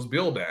McDuffie was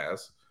billed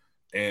as,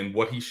 and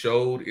what he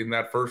showed in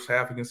that first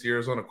half against the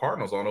Arizona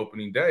Cardinals on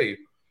opening day,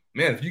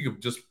 man, if you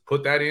could just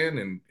put that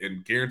in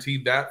and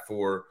guarantee that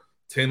for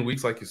 10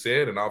 weeks, like you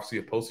said, and obviously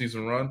a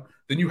postseason run,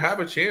 then you have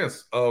a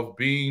chance of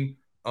being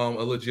a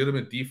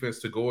legitimate defense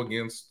to go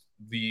against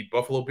the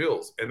Buffalo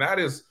Bills. And that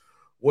is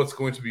what's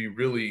going to be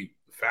really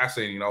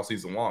fascinating all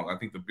season long. I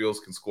think the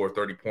Bills can score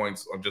 30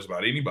 points on just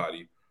about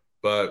anybody,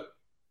 but,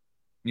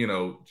 you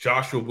know,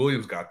 Joshua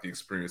Williams got the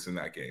experience in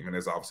that game and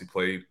has obviously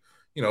played,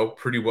 you know,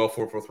 pretty well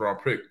for a 4th-round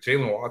pick.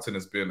 Jalen Watson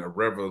has been a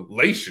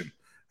revelation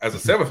as a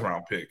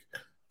 7th-round pick.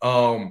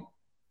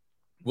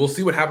 We'll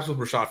see what happens with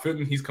Rashad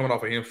Fenton. He's coming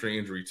off a hamstring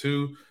injury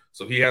too,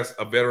 so he has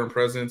a veteran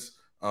presence.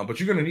 But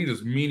you're going to need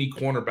as many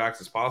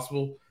cornerbacks as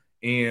possible.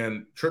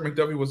 And Trent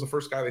McDuffie was the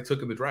first guy they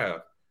took in the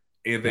draft,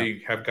 and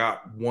they have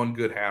got one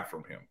good half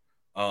from him.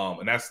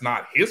 And that's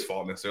not his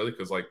fault necessarily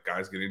because, like,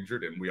 guys get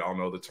injured, and we all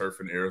know the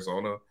turf in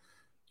Arizona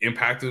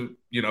impacted,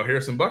 you know,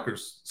 Harrison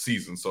Butker's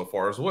season so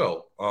far as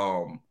well.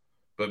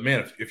 But,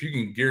 man, if you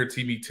can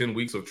guarantee me 10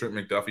 weeks of Trent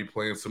McDuffie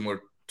playing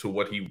similar to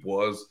what he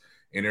was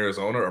in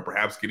Arizona or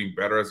perhaps getting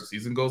better as the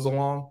season goes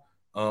along,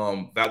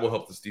 that will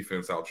help this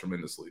defense out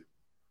tremendously.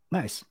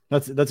 Nice.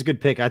 That's a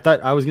good pick. I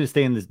thought I was going to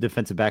stay in this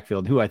defensive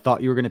backfield. Who I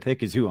thought you were going to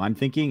pick is who I'm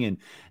thinking. And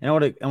I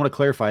want to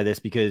clarify this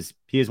because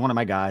he is one of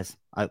my guys.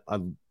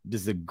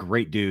 This is a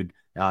great dude.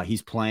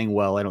 He's playing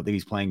well. I don't think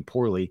he's playing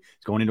poorly.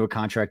 He's going into a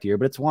contract year,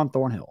 but it's Juan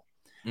Thornhill.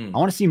 I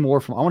want to see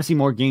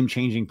more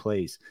game-changing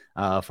plays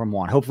from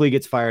Juan. Hopefully he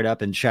gets fired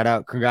up, and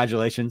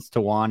congratulations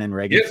to Juan and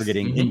Reagan for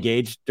getting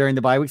engaged during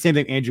the bye week. Same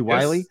thing, Andrew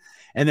Wiley.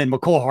 And then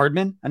McCole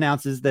Hardman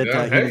announces that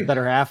his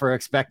better half are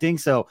expecting.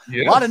 So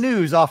a lot of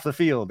news off the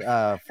field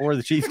for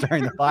the Chiefs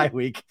during the bye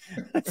week.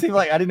 It seemed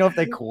like I didn't know if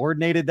they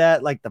coordinated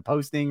that, like the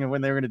posting and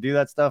when they were going to do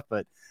that stuff.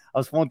 But I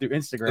was flowing through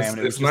Instagram, and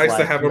it was nice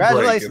to have a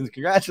break.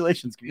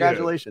 Congratulations. It's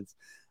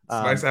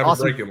nice to have a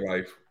break in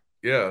life.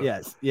 Yeah.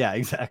 Yes. Yeah,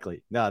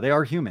 exactly. No, they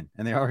are human,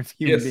 and they are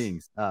human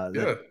beings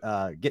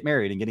that get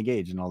married and get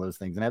engaged and all those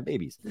things and have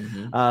babies.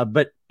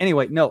 But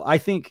anyway, no, I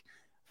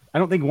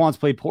don't think Juan's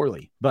played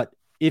poorly, but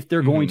if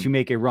they're going to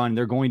make a run,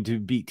 they're going to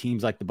beat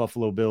teams like the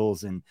Buffalo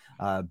Bills and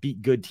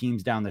beat good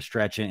teams down the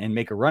stretch and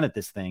make a run at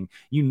this thing.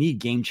 You need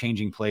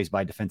game-changing plays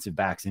by defensive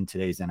backs in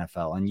today's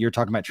NFL. And you're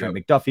talking about Trent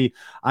McDuffie.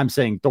 I'm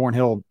saying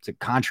Thornhill, it's a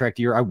contract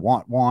year. I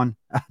want Juan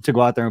to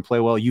go out there and play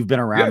well. You've been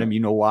around him.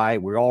 You know why.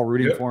 We're all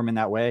rooting for him in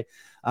that way.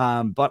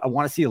 But I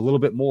want to see a little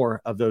bit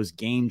more of those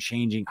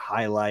game-changing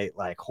highlight,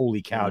 like,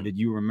 holy cow, did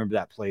you remember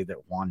that play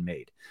that Juan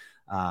made?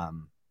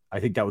 I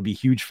think that would be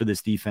huge for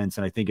this defense.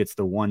 And I think it's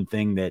the one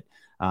thing that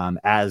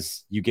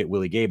as you get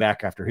Willie Gay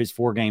back after his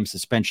 4-game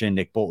suspension,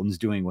 Nick Bolton's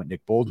doing what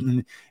Nick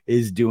Bolton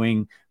is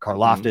doing.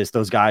 Karlaftis,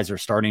 those guys are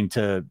starting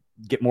to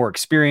get more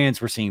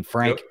experience. We're seeing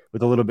Frank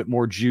with a little bit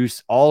more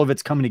juice. All of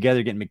it's coming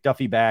together, getting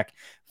McDuffie back,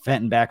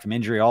 Fenton back from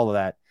injury, all of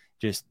that.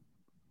 Just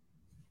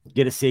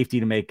get a safety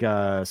to make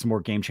some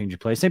more game-changing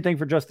plays. Same thing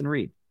for Justin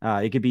Reed.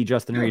 It could be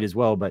Justin Reed as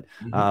well, but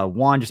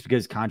Juan, just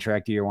because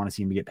contract year, I want to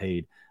see him get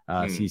paid.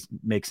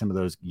 Make some of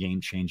those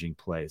game-changing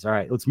plays. All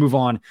right, let's move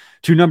on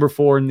to number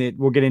 4, and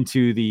we'll get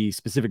into the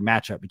specific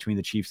matchup between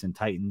the Chiefs and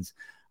Titans.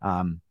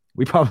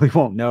 We probably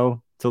won't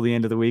know till the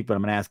end of the week, but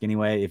I'm going to ask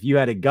anyway. If you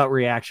had a gut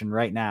reaction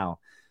right now,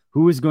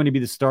 who is going to be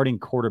the starting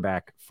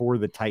quarterback for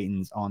the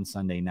Titans on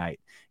Sunday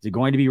night? Is it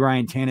going to be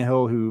Ryan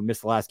Tannehill, who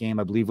missed the last game,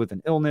 I believe, with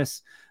an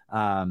illness?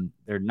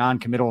 They're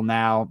non-committal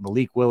now.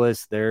 Malik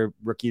Willis, their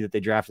rookie that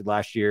they drafted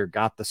last year,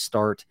 got the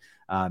start.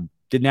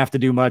 Didn't have to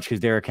do much because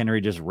Derrick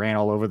Henry just ran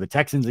all over the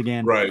Texans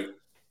again. Right.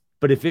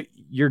 But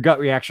your gut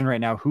reaction right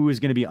now, who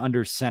is going to be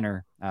under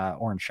center,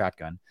 orange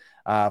shotgun,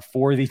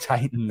 for the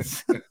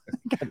Titans?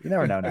 God, you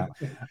never know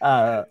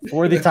now.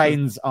 For the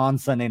Titans on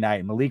Sunday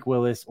night, Malik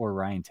Willis or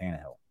Ryan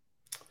Tannehill?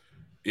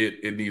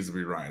 It needs to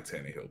be Ryan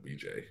Tannehill,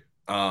 BJ.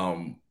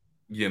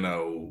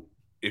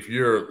 If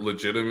you're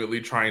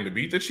legitimately trying to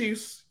beat the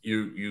Chiefs,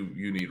 you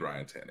need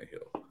Ryan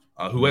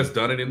Tannehill, who has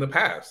done it in the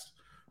past.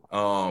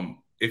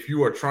 If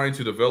you are trying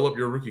to develop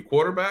your rookie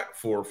quarterback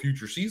for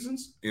future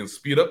seasons and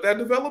speed up that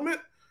development,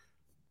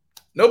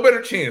 no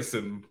better chance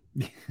than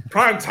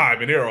prime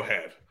time in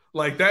Arrowhead.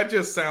 Like, that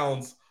just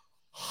sounds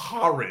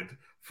horrid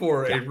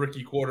for a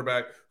rookie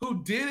quarterback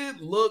who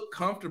didn't look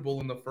comfortable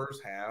in the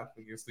first half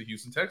against the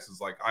Houston Texans.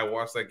 Like, I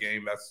watched that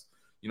game. That's,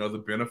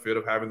 the benefit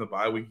of having the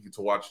bye week. You get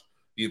to watch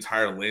the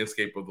entire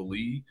landscape of the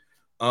league.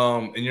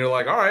 And you're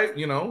like, all right,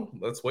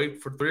 let's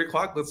wait for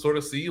 3:00. Let's sort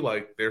of see,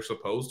 like, they're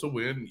supposed to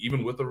win,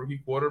 even with a rookie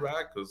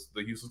quarterback, because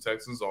the Houston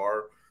Texans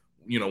are,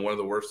 one of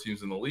the worst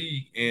teams in the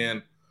league. And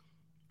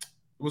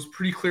it was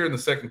pretty clear in the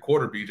second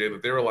quarter, BJ,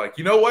 that they were like,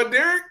 you know what,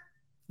 Derek?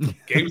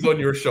 Game's on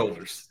your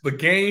shoulders. The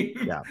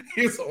game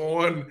is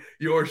on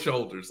your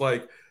shoulders.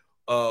 Like,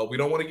 we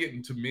don't want to get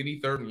into many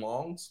 3rd and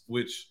longs,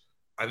 which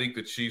I think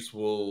the Chiefs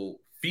will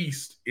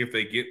feast if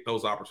they get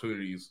those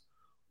opportunities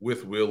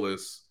with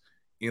Willis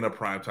in a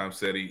primetime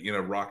setting, in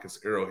a raucous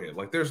Arrowhead.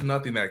 Like, there's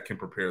nothing that can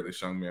prepare this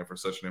young man for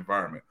such an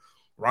environment.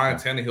 Ryan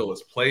Tannehill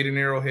has played in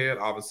Arrowhead,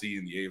 obviously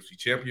in the AFC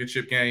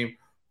Championship game.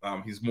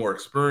 He's more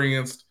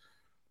experienced.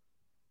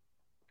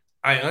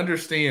 I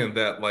understand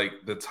that, like,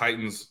 the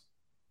Titans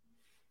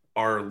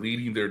are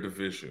leading their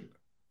division.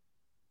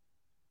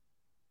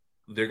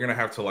 They're going to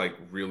have to, like,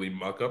 really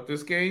muck up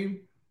this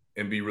game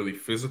and be really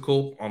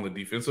physical on the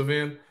defensive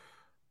end.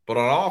 But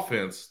on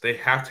offense, they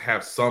have to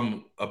have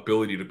some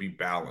ability to be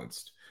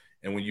balanced.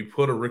 And when you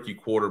put a rookie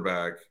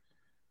quarterback,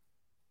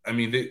 I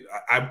mean,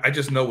 I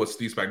just know what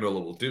Steve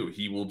Spagnuolo will do.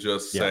 He will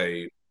just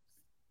say,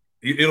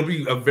 it'll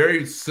be a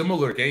very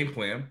similar game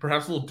plan,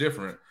 perhaps a little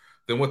different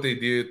than what they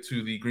did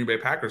to the Green Bay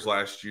Packers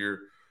last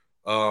year,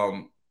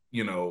 in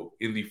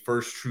the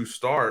first true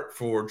start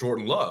for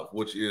Jordan Love,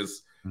 which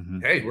is,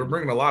 hey, we're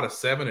bringing a lot of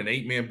 7- and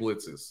 8-man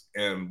blitzes,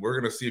 and we're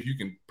going to see if you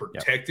can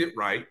protect it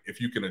right,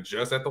 if you can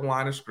adjust at the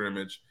line of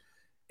scrimmage.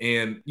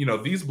 And,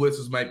 these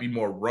blitzes might be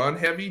more run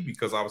heavy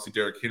because obviously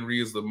Derrick Henry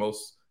is the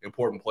most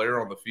important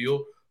player on the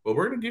field, but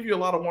we're going to give you a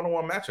lot of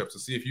one-on-one matchups to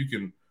see if you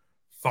can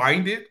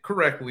find it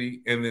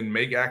correctly and then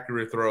make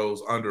accurate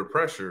throws under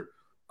pressure.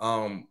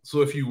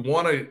 So if you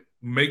want to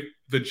make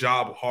the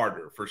job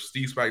harder for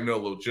Steve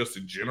Spagnuolo just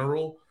in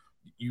general,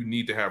 you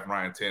need to have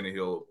Ryan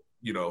Tannehill,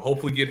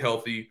 hopefully get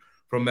healthy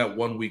from that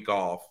 1 week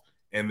off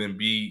and then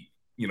be,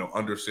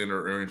 under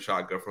center or in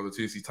shotgun for the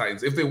Tennessee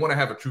Titans if they want to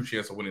have a true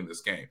chance of winning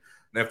this game.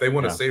 Now, if they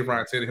want to save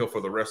Ryan Tannehill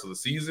for the rest of the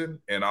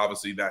season, and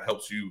obviously that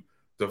helps you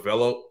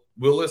develop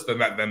Willis,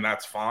 then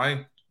that's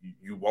fine.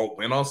 You won't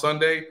win on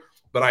Sunday,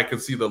 but I can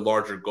see the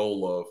larger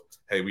goal of,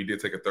 hey, we did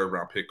take a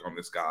 3rd-round pick on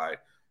this guy,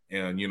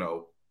 and,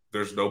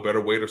 there's no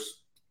better way to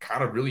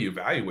kind of really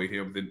evaluate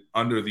him than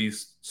under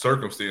these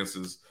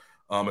circumstances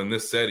in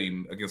this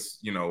setting against,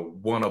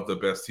 one of the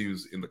best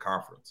teams in the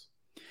conference.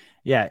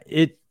 Yeah,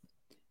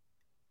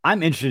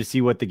 I'm interested to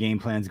see what the game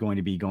plan is going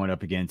to be going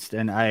up against.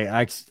 And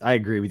I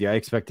agree with you. I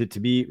expect it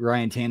to be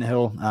Ryan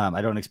Tannehill.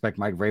 I don't expect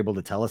Mike Vrabel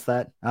to tell us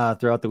that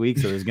throughout the week.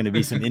 So there's going to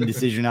be some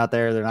indecision out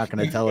there. They're not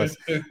going to tell us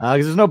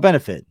because there's no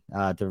benefit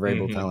to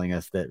Vrabel telling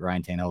us that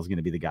Ryan Tannehill is going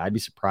to be the guy. I'd be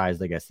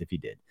surprised, I guess, if he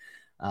did.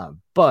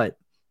 But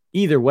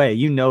either way,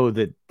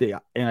 that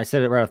and I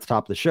said it right off the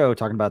top of the show,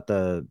 talking about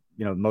the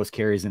most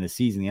carries in a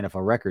season, the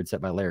NFL record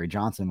set by Larry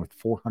Johnson with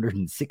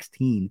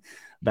 416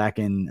 back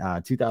in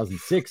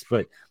 2006.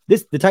 But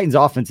the Titans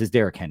offense is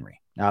Derrick Henry.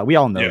 We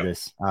all know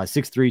this.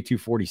 6'3",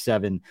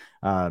 247.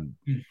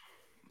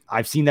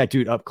 I've seen that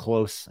dude up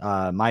close.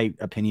 My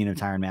opinion of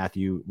Tyrann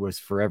Mathieu was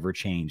forever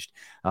changed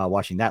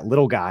watching that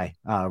little guy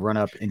run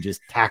up and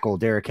just tackle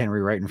Derrick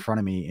Henry right in front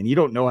of me. And you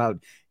don't know how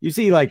you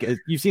see,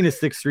 you've seen a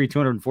 6'3",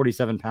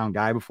 247-pound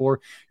guy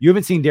before. You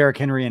haven't seen Derrick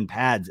Henry in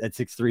pads at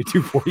 6'3",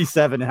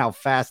 247 and how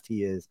fast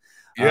he is.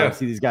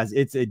 See these guys.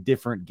 It's a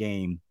different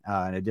game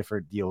and a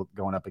different deal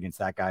going up against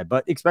that guy.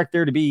 But expect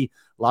there to be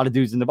a lot of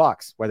dudes in the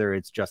box, whether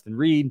it's Justin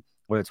Reed,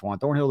 whether it's Juan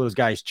Thornhill, those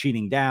guys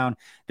cheating down.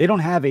 They don't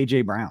have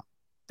A.J. Brown.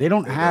 They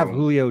don't have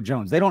Julio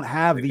Jones. They don't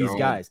have these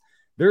guys.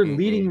 Their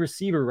leading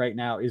receiver right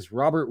now is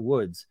Robert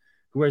Woods,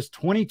 who has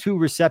 22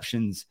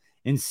 receptions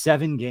in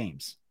 7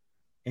 games.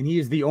 And he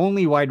is the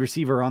only wide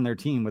receiver on their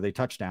team with a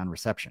touchdown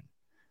reception.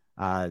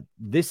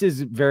 This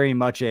is very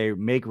much a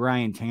make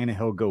Ryan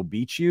Tannehill go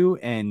beat you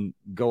and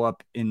go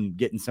up and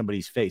get in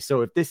somebody's face. So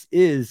if this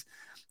is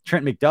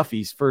Trent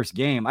McDuffie's first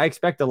game, I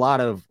expect a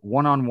lot of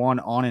one-on-one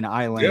on an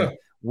island. Yeah.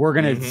 We're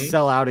going to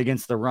sell out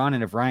against the run.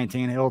 And if Ryan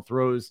Tannehill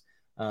throws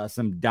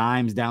some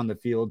dimes down the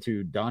field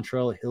to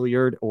Dontrell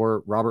Hilliard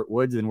or Robert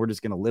Woods, and we're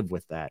just going to live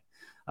with that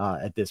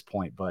at this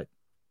point. But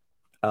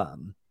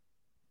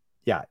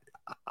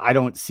I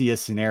don't see a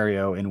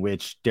scenario in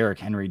which Derrick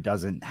Henry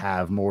doesn't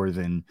have more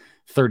than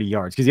 30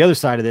 yards. Because the other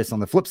side of this, on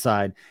the flip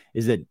side,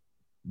 is that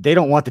they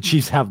don't want the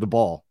Chiefs to have the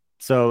ball.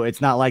 So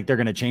it's not like they're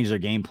going to change their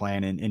game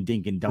plan and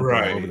dink and dunk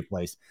all over the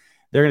place.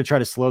 They're going to try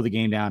to slow the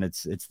game down.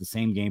 It's the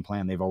same game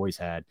plan they've always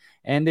had.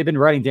 And they've been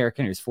riding Derrick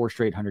Henry's 4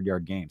 straight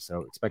 100-yard games.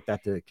 So expect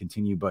that to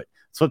continue. But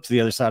let's flip to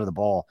the other side of the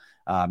ball.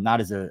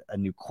 Not as a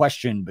new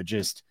question, but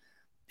just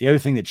the other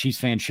thing that Chiefs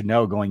fans should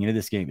know going into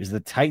this game is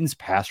the Titans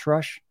pass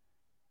rush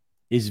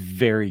is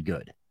very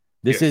good.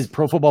 This is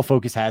Pro Football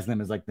Focus has them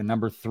as like the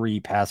number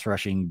 3 pass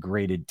rushing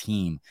graded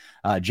team.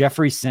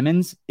 Jeffrey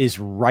Simmons is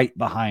right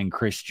behind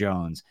Chris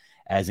Jones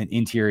as an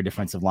interior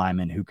defensive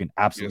lineman who can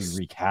absolutely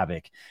wreak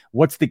havoc.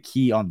 What's the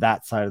key on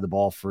that side of the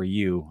ball for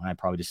you? And I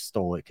probably just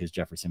stole it because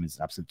Jeffrey Simmons is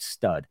an absolute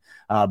stud.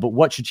 But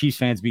what should Chiefs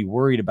fans be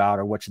worried about,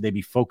 or what should they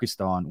be focused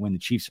on when the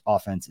Chiefs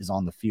offense is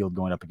on the field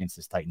going up against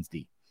this Titans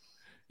D?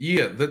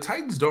 Yeah, the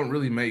Titans don't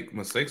really make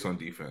mistakes on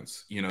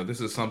defense.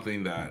 This is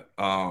something that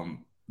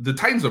the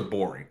Titans are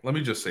boring. Let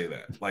me just say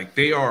that. Like,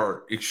 they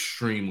are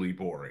extremely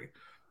boring.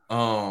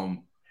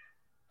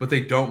 But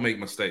they don't make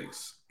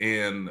mistakes.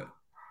 And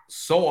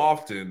so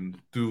often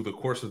through the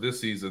course of this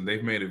season,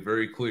 they've made it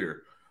very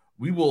clear,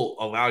 we will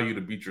allow you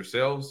to beat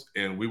yourselves,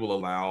 and we will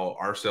allow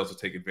ourselves to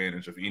take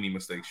advantage of any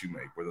mistakes you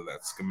make, whether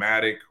that's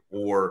schematic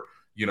or,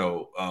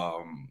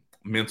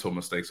 mental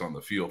mistakes on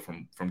the field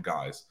from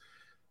guys.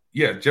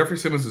 Yeah, Jeffrey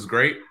Simmons is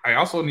great. I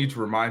also need to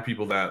remind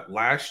people that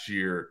last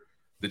year,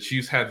 the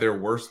Chiefs had their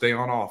worst day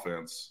on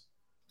offense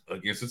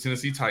against the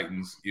Tennessee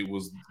Titans. It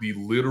was the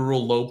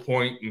literal low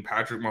point in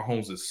Patrick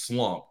Mahomes'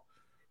 slump,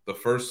 the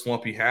first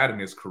slump he had in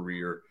his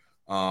career,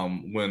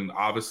 when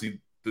obviously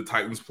the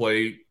Titans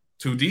played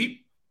too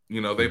deep.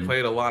 They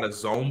played a lot of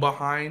zone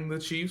behind the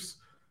Chiefs,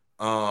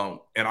 and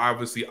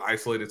obviously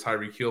isolated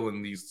Tyreek Hill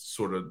in these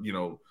sort of,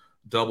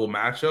 double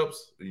matchups,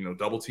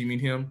 double teaming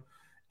him.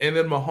 And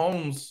then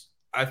Mahomes,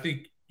 I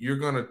think you're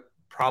going to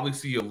probably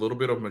see a little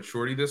bit of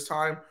maturity this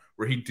time,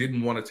 where he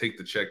didn't want to take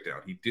the check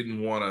down. He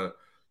didn't want to,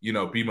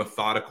 be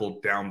methodical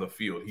down the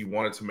field. He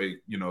wanted to make,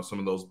 some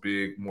of those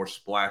big, more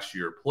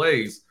splashier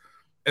plays.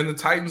 And the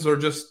Titans are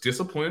just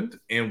disciplined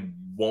and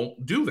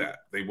won't do that.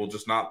 They will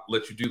just not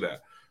let you do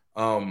that.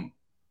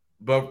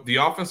 But the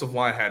offensive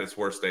line had its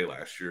worst day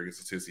last year against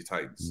the Tennessee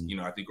Titans.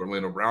 I think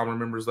Orlando Brown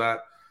remembers that.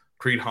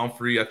 Creed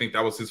Humphrey, I think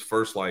that was his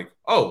first,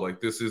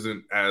 this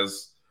isn't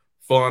as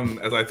fun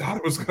as I thought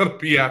it was going to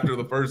be after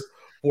the first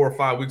 4 or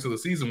 5 weeks of the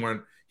season,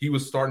 when he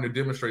was starting to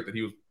demonstrate that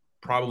he was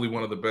probably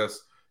one of the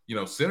best,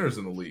 centers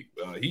in the league.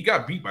 He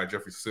got beat by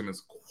Jeffrey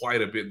Simmons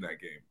quite a bit in that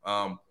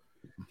game.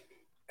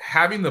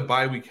 Having the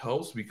bye week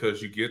helps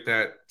because you get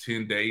that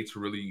 10-day to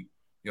really,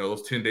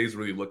 those 10 days to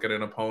really look at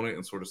an opponent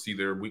and sort of see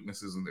their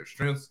weaknesses and their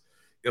strengths.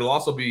 It'll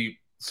also be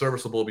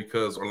serviceable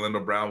because Orlando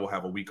Brown will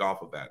have a week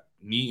off of that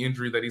knee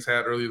injury that he's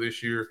had earlier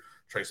this year.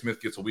 Trey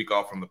Smith gets a week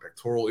off from the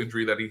pectoral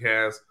injury that he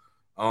has.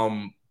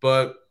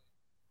 But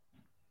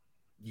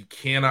you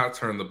cannot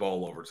turn the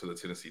ball over to the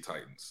Tennessee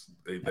Titans.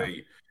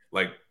 They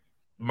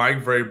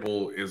Mike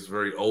Vrabel is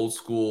very old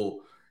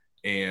school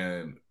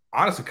and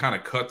honestly kind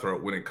of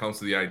cutthroat when it comes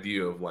to the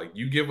idea of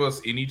you give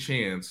us any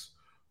chance,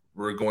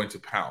 we're going to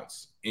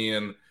pounce.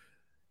 And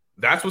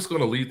that's what's going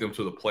to lead them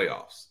to the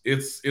playoffs.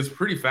 It's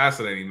pretty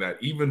fascinating that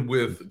even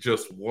with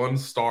just one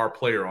star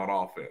player on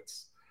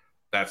offense,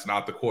 that's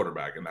not the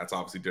quarterback, and that's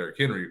obviously Derrick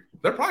Henry,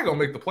 they're probably going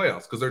to make the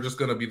playoffs because they're just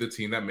going to be the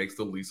team that makes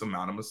the least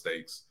amount of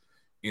mistakes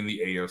in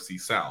the AFC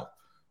South.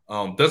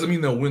 Doesn't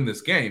mean they'll win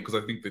this game because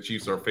I think the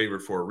Chiefs are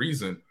favored for a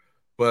reason.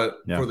 But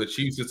for the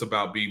Chiefs, it's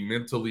about being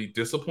mentally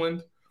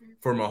disciplined.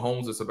 For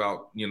Mahomes, it's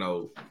about, you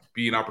know,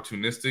 being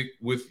opportunistic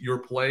with your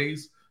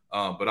plays,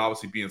 but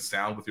obviously being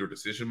sound with your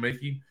decision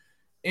making.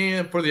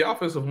 And for the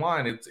offensive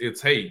line,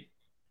 it's hey,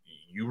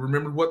 you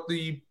remember what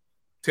the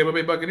Tampa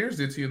Bay Buccaneers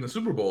did to you in the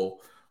Super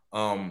Bowl.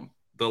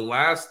 The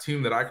last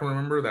team that I can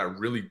remember that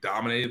really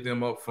dominated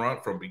them up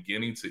front from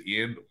beginning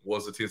to end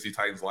was the Tennessee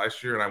Titans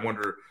last year. And I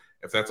wonder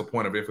if that's a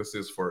point of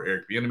emphasis for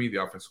Eric Bieniemy,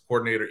 the offensive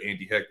coordinator,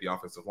 Andy Heck, the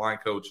offensive line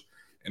coach,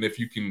 and if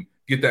you can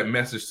get that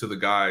message to the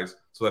guys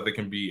so that they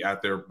can be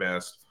at their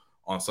best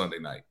on Sunday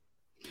night.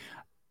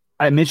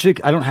 Mitch,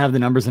 I don't have the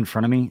numbers in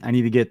front of me. I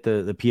need to get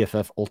the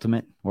PFF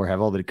Ultimate or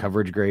have all the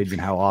coverage grades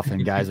and how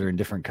often guys are in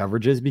different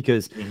coverages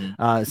because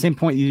same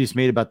point you just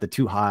made about the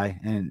too high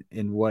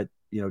and what,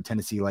 you know,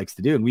 Tennessee likes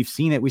to do. And we've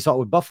seen it. We saw it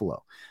with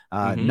Buffalo,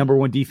 number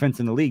one defense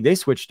in the league. They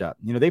switched up,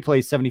 you know, they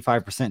play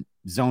 75%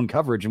 zone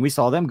coverage and we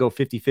saw them go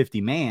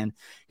 50-50 man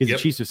because the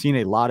Chiefs have seen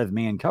a lot of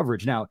man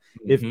coverage. Now,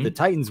 if the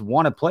Titans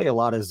want to play a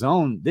lot of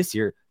zone this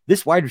year,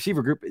 this wide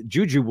receiver group,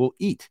 Juju will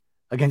eat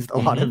against a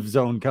lot of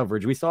zone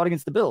coverage. We saw it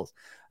against the Bills.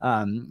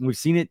 We've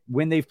seen it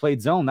when they've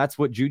played zone. That's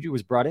what Juju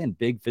was brought in.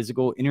 Big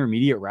physical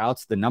intermediate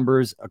routes. The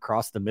numbers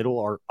across the middle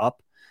are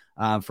up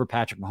for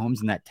Patrick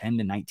Mahomes in that 10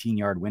 to 19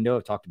 yard window.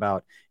 I've talked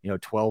about, you know,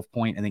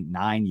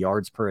 9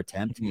 yards per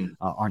attempt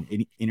on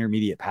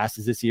intermediate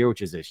passes this year,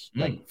 which is it's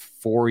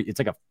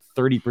like a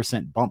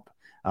 30% bump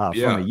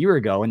from a year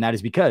ago. And that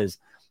is because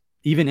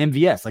even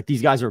MVS, like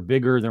these guys are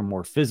bigger, they're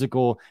more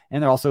physical,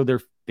 and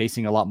they're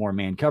facing a lot more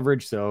man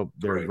coverage. So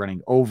they're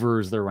running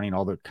overs, they're running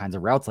all the kinds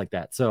of routes like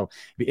that. So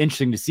it'd be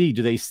interesting to see,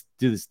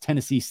 does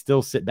Tennessee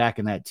still sit back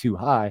in that too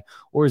high,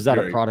 or is that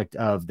a product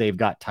of they've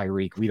got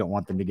Tyreek, we don't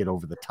want them to get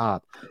over the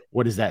top?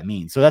 What does that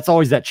mean? So that's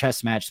always that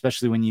chess match,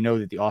 especially when you know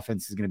that the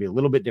offense is going to be a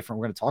little bit different.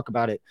 We're going to talk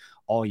about it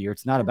all year.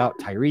 It's not about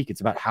Tyreek,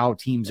 it's about how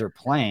teams are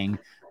playing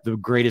the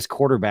greatest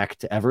quarterback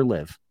to ever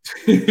live.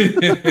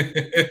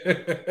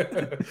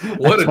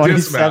 What a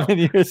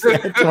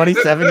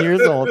 27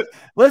 years old.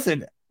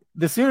 Listen,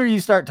 the sooner you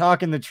start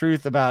talking the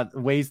truth about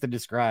ways to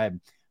describe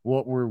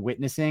what we're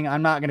witnessing,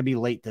 I'm not going to be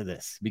late to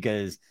this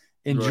because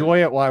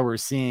enjoy it while we're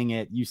seeing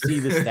it. You see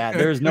the stat.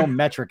 There's no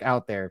metric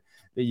out there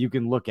that you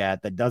can look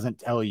at that doesn't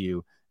tell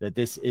you that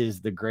this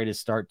is the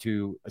greatest start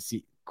to a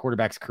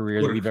quarterback's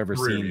career that we've ever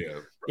seen.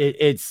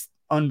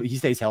 He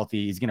stays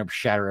healthy. He's going to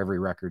shatter every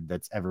record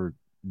that's ever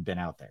been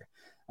out there.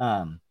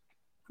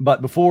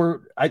 But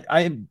before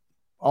I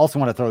also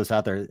want to throw this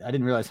out there, I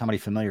didn't realize how many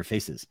familiar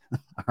faces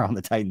are on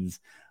the Titans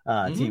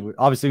team.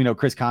 Obviously, we know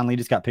Chris Conley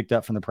just got picked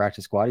up from the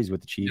practice squad. He's with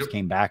the Chiefs,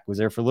 came back, was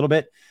there for a little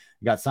bit,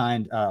 got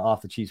signed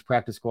off the Chiefs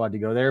practice squad to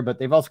go there. But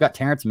they've also got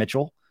Terrence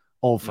Mitchell,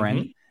 old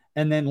friend,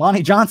 and then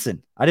Lonnie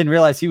Johnson. I didn't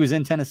realize he was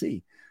in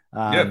Tennessee.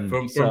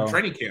 From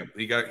training camp.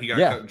 He got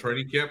cut in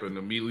training camp and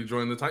immediately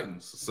joined the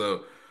Titans.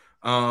 So,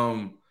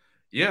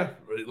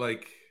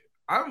 like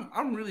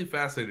I'm really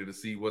fascinated to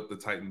see what the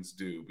Titans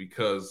do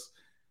because,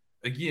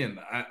 again,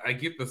 I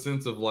get the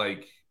sense of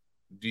like,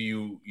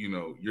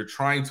 you're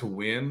trying to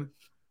win,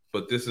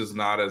 but this is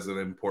not as an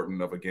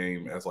important of a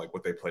game as like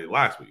what they played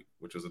last week,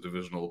 which is a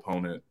divisional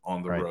opponent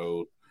on the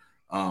road.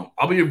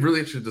 I'll be really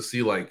interested to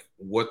see like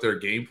what their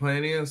game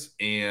plan is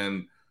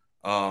and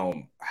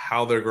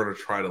how they're going to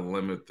try to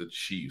limit the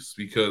Chiefs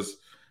because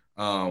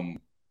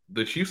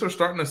the Chiefs are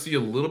starting to see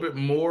a little bit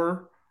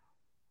more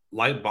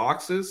light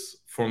boxes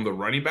from the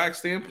running back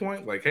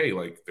standpoint. Like, hey,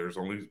 like there's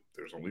only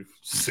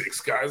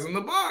 6 guys in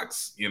the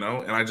box, you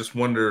know? And I just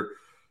wonder,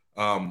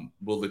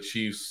 will the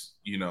Chiefs,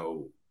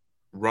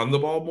 run the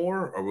ball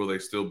more, or will they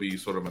still be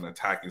sort of an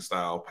attacking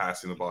style,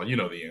 passing the ball? You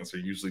know the answer,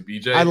 usually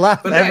BJ. I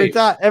laugh every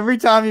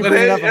time you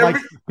bring it up. I'm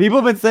like, people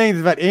have been saying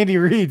this about Andy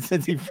Reid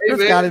since he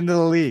first got into the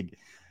league.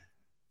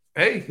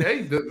 Hey,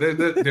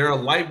 there are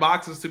light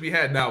boxes to be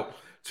had. Now,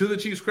 to the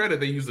Chiefs' credit,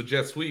 they used the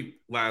jet sweep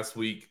last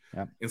week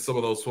in some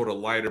of those sort of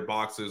lighter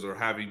boxes, or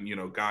having,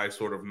 guys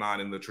sort of not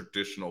in the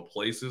traditional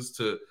places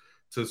to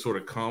sort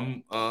of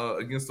come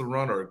against the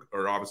run,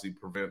 or obviously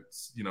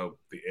prevents,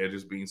 the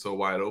edges being so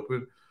wide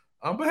open.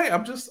 But hey,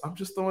 I'm just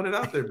throwing it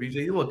out there,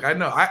 BJ. Look, I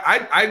know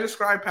I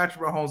describe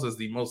Patrick Mahomes as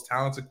the most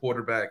talented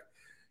quarterback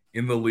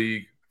in the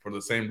league for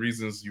the same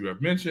reasons you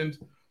have mentioned.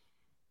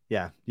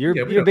 Yeah, you're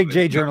a big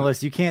J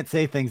journalist. You can't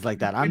say things like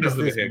that. I'm just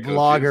this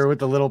blogger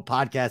with a little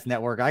podcast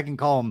network. I can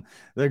call him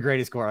the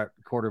greatest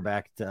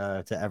quarterback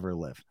to ever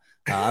live.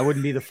 I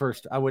wouldn't be the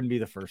first. I wouldn't be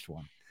the first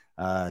one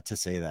to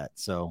say that.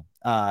 So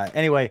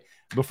anyway,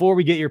 before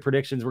we get your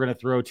predictions, we're going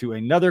to throw to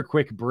another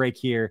quick break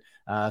here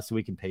so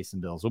we can pay some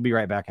bills. We'll be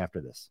right back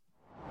after this.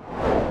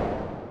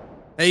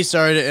 Hey,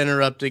 sorry to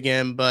interrupt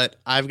again, but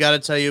I've got to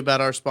tell you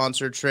about our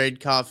sponsor, Trade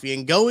Coffee.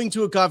 And going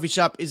to a coffee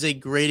shop is a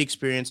great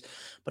experience,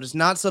 but it's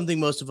not something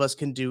most of us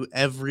can do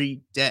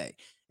every day.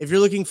 If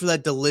you're looking for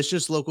that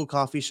delicious local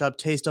coffee shop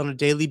taste on a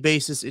daily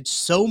basis, it's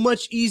so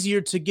much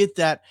easier to get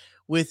that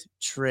with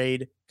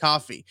Trade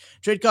Coffee.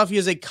 Trade Coffee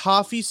is a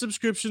coffee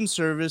subscription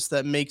service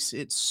that makes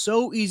it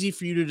so easy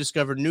for you to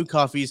discover new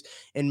coffees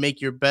and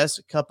make your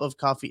best cup of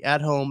coffee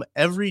at home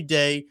every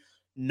day.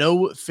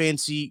 No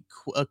fancy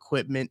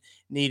equipment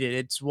needed.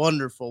 It's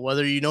wonderful.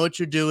 Whether you know what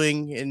you're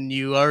doing and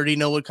you already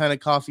know what kind of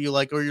coffee you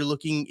like, or you're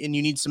looking and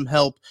you need some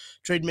help,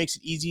 Trade makes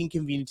it easy and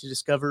convenient to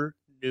discover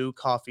new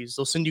coffees.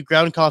 They'll send you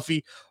ground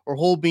coffee or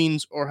whole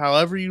beans or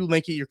however you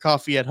make it your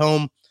coffee at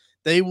home.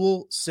 They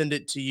will send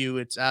it to you.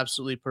 It's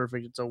absolutely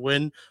perfect. It's a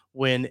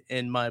win-win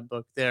in my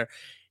book there.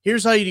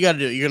 Here's how you got to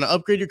do it. You're going to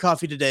upgrade your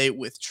coffee today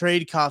with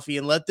Trade Coffee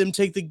and let them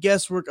take the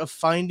guesswork of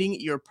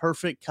finding your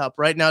perfect cup.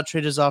 Right now,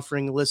 Trade is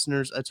offering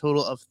listeners a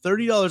total of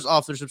 $30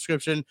 off their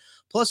subscription,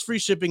 plus free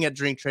shipping at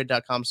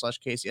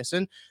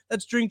drinktrade.com/KCSN.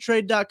 That's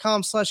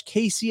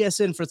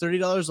drinktrade.com/KCSN for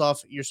 $30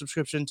 off your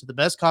subscription to the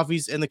best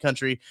coffees in the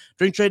country.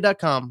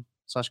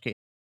 drinktrade.com/KCSN.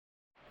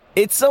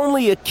 It's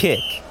only a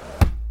kick,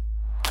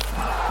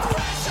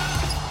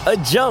 a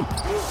jump,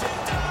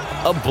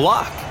 a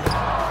block.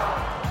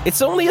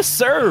 It's only a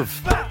serve.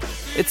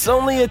 It's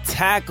only a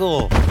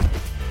tackle,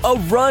 a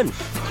run.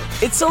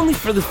 It's only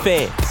for the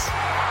fans.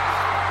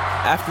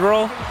 After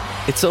all,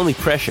 it's only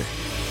pressure.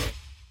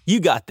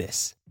 You got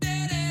this.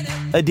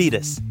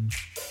 Adidas.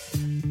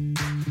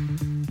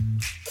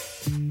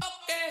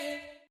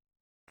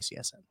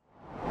 KCSN.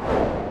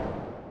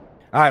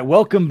 All right,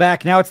 welcome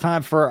back. Now it's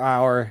time for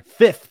our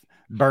fifth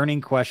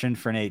burning question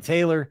for Nate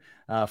Taylor.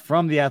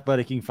 From The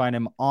Athletic. You can find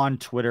him on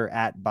Twitter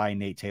 @by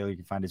Nate Taylor. You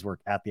can find his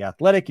work at The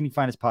Athletic, and you can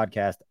find his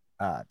podcast,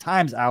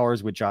 Times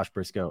Hours with Josh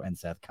Briscoe and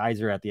Seth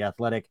Kaiser at The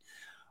Athletic.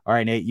 All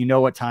right, Nate, you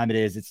know what time it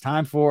is. It's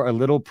time for a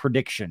little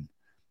prediction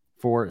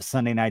for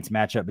Sunday night's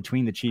matchup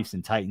between the Chiefs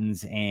and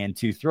Titans. And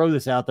to throw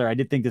this out there, I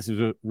did think this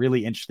was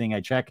really interesting. I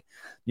check,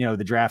 the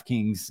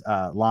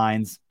DraftKings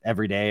lines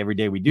every day. Every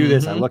day we do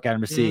this, I look at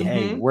them to see,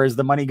 hey, where's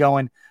the money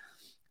going?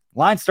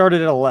 Line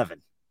started at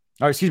 11.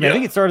 Or excuse me, I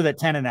think it started at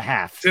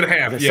 10.5.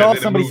 10.5. I saw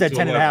somebody said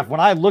 10.5.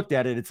 When I looked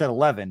at it, it said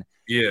 11.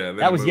 Yeah.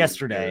 That was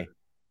yesterday.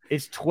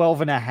 It's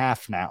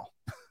 12.5 now.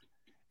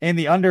 And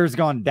the under has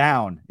gone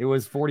down. It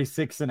was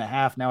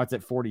 46.5. Now it's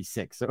at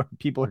 46. So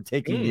people are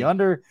taking the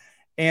under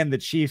and the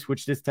Chiefs,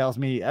 which just tells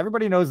me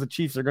everybody knows the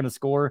Chiefs are going to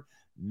score.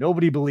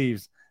 Nobody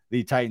believes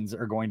the Titans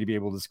are going to be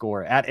able to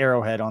score at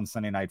Arrowhead on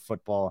Sunday Night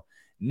Football.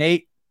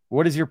 Nate,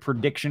 what is your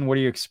prediction? What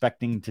are you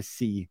expecting to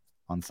see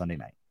on Sunday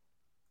night?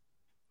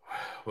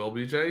 Well,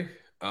 BJ,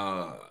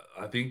 I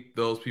think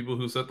those people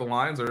who set the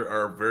lines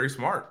are very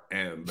smart,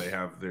 and they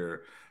have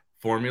their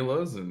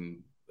formulas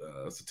and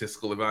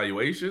statistical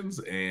evaluations,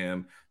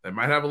 and they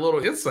might have a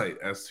little insight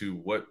as to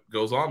what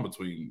goes on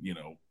between,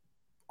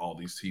 all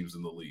these teams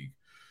in the league.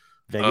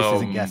 Vegas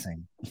isn't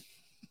guessing.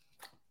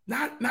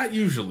 Not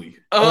usually.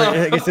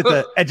 I guess it's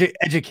an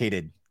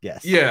educated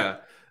guess.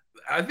 Yeah.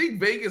 I think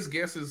Vegas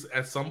guesses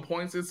at some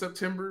points in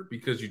September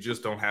because you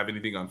just don't have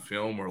anything on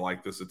film or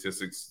like the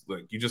statistics.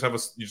 Like you just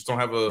don't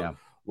have a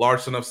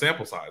large enough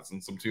sample size,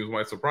 and some teams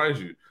might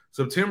surprise you.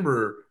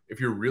 September, if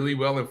you're really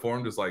well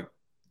informed, is like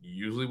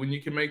usually when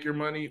you can make your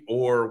money,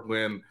 or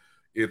when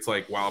it's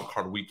like wild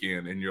card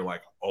weekend and you're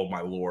like, oh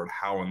my Lord,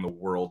 how in the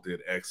world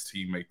did X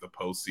team make the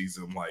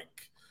postseason? Like,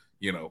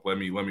 let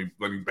me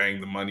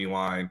bang the money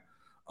line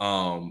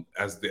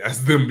as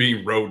them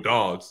being road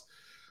dogs.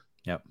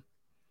 Yep.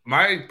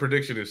 My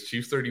prediction is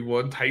Chiefs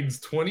 31, Titans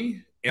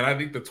 20. And I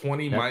think the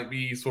 20 might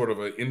be sort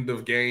of an end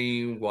of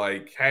game,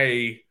 like,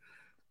 hey,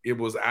 it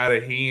was out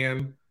of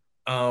hand.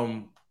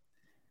 Some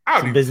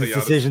business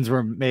decisions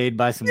were made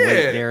by some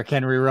late Derrick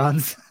Henry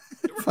runs.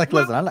 It's like,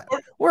 listen,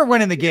 we're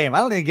winning the game. I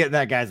don't need to get in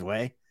that guy's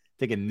way.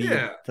 Take a knee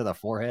to the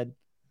forehead.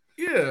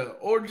 Yeah,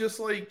 or just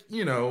like,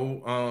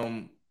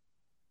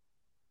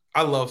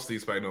 I love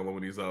Steve Spagnuolo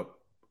when he's up.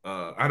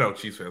 I know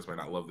Chiefs fans might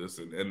not love this,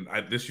 and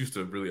this used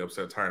to really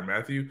upset Tyrann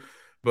Mathieu.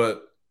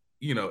 But,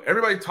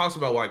 everybody talks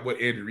about like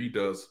what Andy Reid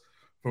does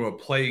from a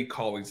play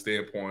calling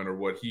standpoint, or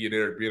what he and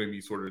Eric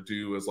Bieniemy sort of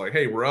do is like,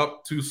 hey, we're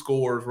up 2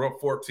 scores, we're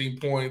up 14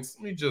 points.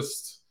 Let me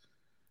just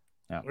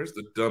where's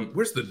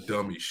the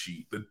dummy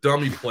sheet, the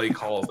dummy play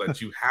calls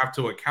that you have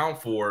to account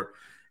for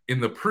in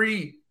the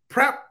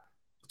prep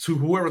to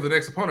whoever the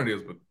next opponent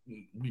is. But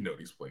we know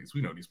these plays. We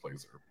know these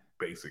plays are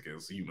basic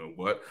as you know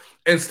what.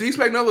 And Steve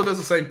Spagnuolo does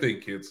the same thing,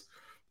 kids.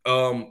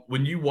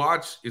 When you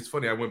watch, it's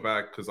funny, I went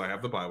back because I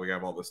have the bye week, I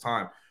have all this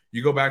time.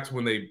 You go back to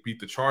when they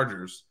beat the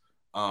Chargers.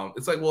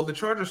 It's like, well, the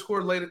Chargers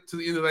scored late to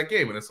the end of that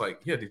game. And it's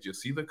like, yeah, did you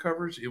see the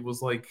coverage? It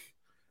was like,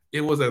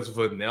 it was as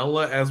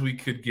vanilla as we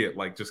could get.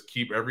 Like, just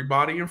keep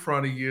everybody in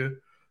front of you.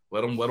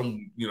 Let them,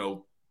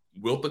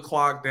 wilt the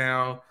clock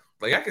down.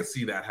 Like, I could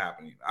see that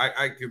happening.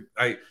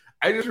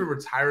 I just remember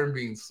Tyrann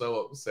being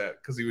so upset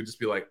because he would just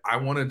be like, I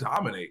want to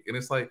dominate. And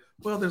it's like,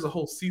 well, there's a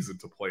whole season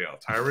to play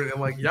out, Tyrann. And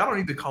like, y'all don't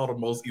need to call the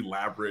most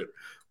elaborate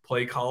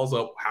play calls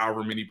up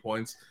however many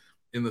points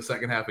in the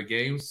second half of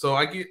games. So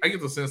I get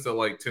the sense that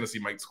like Tennessee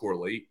might score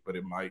late, but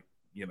it might,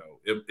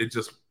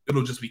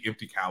 it'll just be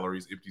empty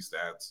calories, empty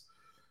stats.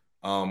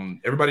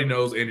 Everybody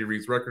knows Andy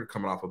Reid's record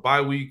coming off a bye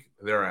week.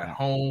 They're at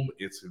home.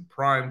 It's in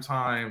prime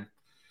time.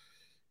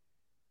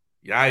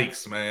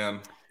 Yikes, man.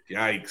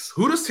 Yikes!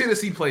 Who does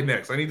Tennessee play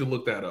next? I need to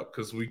look that up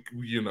because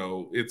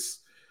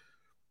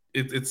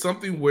it's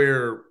something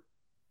where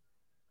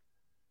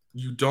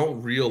you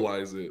don't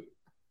realize it,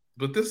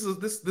 but this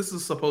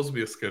is supposed to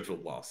be a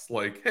scheduled loss.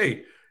 Like,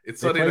 hey,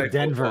 it's Sunday night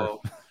Denver.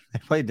 football. They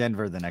play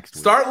Denver the next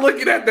week. Start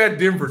looking at that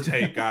Denver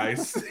tape,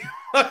 guys.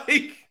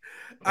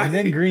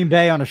 Then Green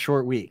Bay on a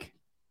short week.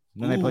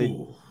 Then they play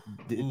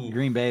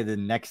Green Bay the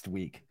next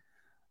week.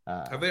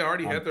 Have they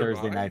already had their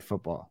Thursday night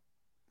football?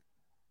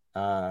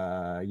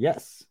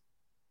 Yes.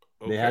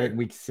 Okay. They had it in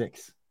week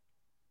 6.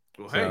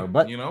 Well, so, hey,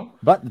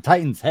 but the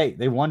Titans,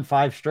 they won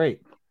 5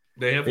 straight.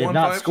 They have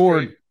not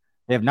scored. Straight.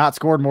 They have not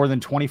scored more than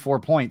 24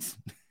 points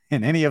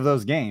in any of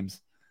those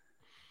games.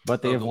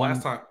 But they have won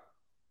last time.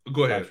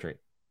 Go ahead. 5 straight.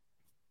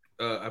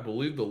 I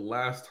believe the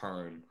last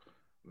time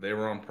they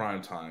were on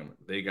prime time,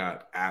 they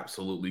got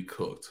absolutely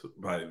cooked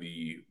by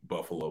the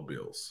Buffalo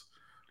Bills.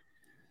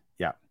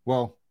 Yeah.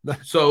 Well,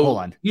 so hold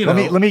on.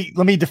 Let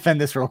me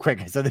defend this real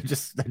quick. So they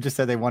just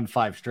said they won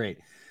 5 straight.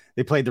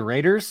 They played the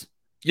Raiders.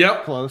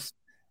 Yep. Close.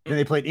 Then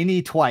they played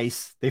Indy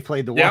twice. They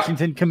played the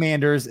Washington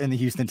Commanders and the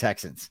Houston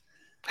Texans.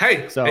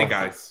 Hey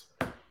guys.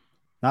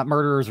 Not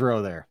murderer's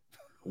row there.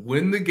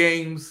 Win the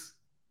games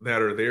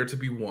that are there to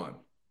be won.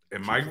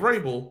 And Mike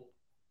Vrabel,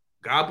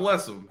 God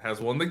bless him, has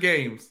won the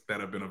games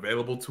that have been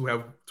available to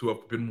have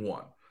been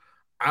won.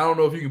 I don't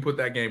know if you can put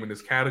that game in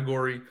this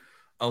category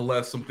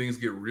unless some things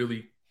get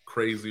really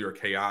crazy or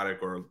chaotic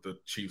or the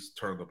Chiefs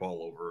turn the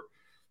ball over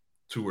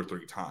 2 or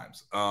 3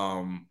 times.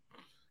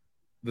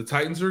 The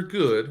Titans are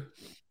good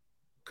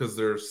because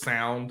they're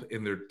sound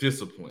and they're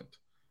disciplined.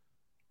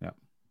 Yeah.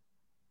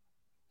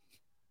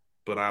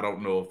 But I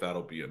don't know if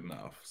that'll be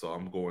enough. So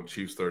I'm going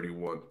Chiefs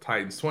 31,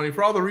 Titans 20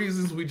 for all the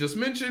reasons we just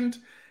mentioned.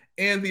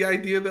 And the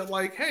idea that,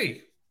 like,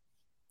 hey,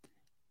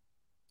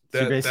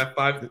 that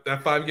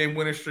 5-game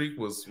winning streak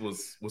was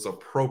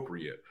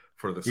appropriate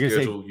for the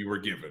schedule you were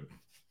given.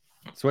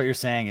 So what you're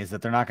saying is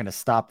that they're not going to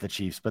stop the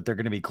Chiefs, but they're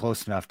going to be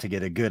close enough to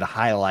get a good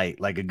highlight,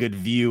 like a good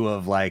view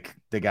of like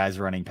the guys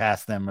running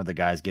past them or the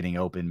guys getting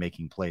open,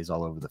 making plays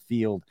all over the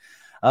field,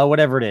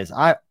 whatever it is.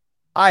 I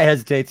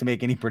hesitate to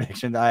make any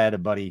prediction. I had a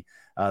buddy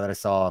that I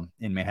saw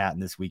in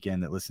Manhattan this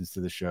weekend that listens to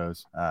the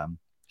shows.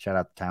 Shout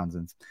out to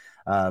Townsend's,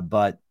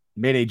 but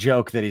made a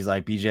joke that he's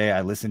like, BJ,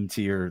 I listened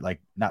to your, like,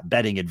 not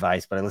betting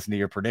advice, but I listened to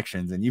your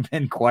predictions and you've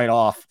been quite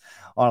off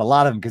on a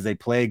lot of them because they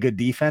play a good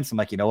defense. I'm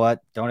like, you know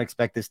what? Don't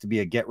expect this to be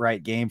a get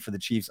right game for the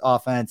Chiefs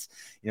offense.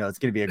 It's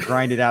going to be a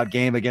grinded out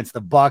game against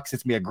the Bucks.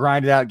 It's going to be a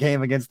grinded out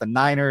game against the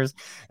Niners.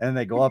 And then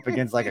they go up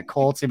against like a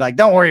Colts. You're like,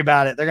 don't worry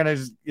about it. They're going to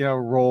just,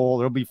 roll.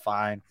 They'll be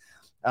fine.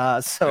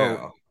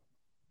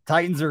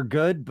 Titans are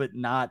good, but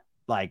not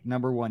like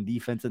number 1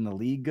 defense in the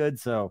league good.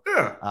 So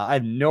I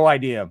have no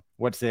idea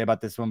what to say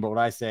about this one, but what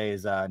I say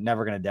is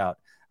never going to doubt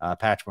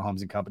Patrick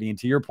Mahomes and company. And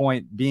to your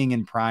point, being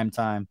in prime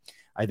time,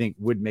 I think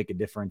would make a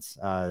difference.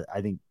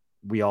 I think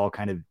we all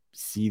kind of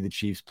see the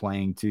Chiefs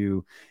playing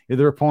to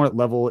their opponent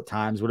level at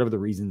times, whatever the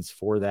reasons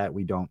for that.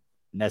 We don't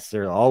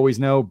necessarily always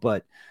know,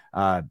 but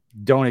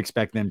don't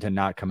expect them to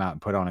not come out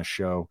and put on a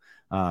show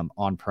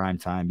on prime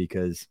time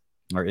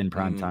in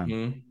prime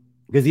time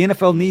because the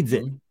NFL needs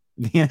it.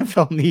 The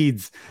NFL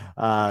needs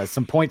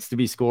some points to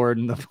be scored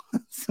and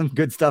some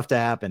good stuff to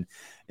happen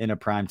in a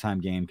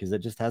primetime game because it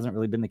just hasn't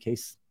really been the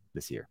case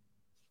this year.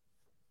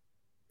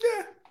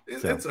 Yeah,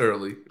 it's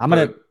early. I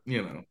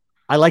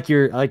like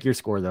your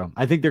score though.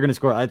 I think they're gonna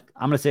score. I'm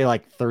gonna say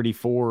like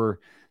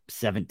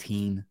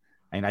 34-17,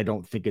 and I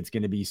don't think it's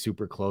gonna be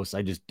super close.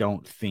 I just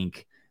don't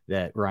think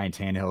that Ryan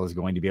Tannehill is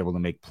going to be able to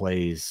make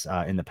plays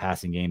in the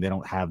passing game. They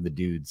don't have the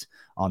dudes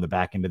on the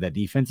back end of that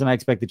defense. And I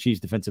expect the Chiefs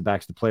defensive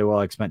backs to play well.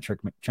 I expect Trent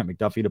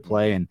McDuffie to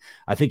play. And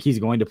I think he's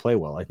going to play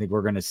well. I think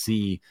we're going to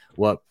see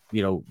what,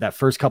 that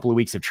first couple of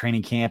weeks of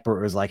training camp where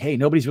it was like, hey,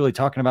 nobody's really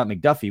talking about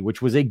McDuffie,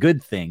 which was a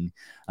good thing.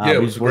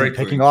 It was great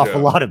picking off a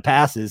lot of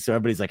passes. So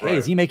everybody's like, hey,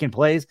 is he making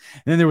plays?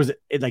 And then there was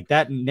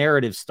that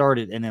narrative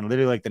started. And then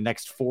literally like the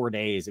next 4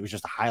 days, it was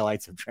just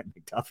highlights of Trent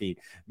McDuffie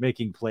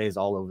making plays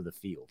all over the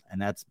field.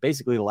 And that's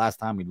basically the last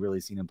time we'd really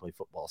seen him play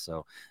football.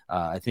 So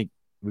I think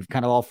we've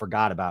kind of all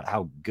forgot about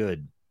how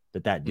good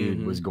that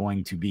dude was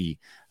going to be.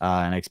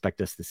 And I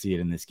expect us to see it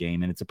in this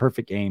game. And it's a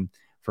perfect game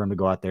for him to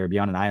go out there, be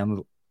on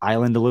an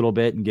island a little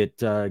bit and get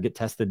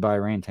tested by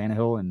Ryan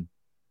Tannehill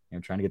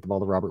and trying to get the ball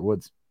to Robert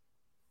Woods.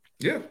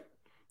 Yeah.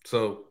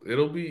 So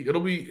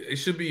it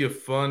should be a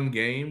fun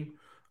game.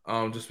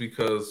 Just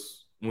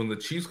because when the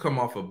Chiefs come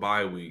off a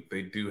bye week,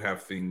 they do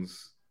have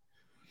things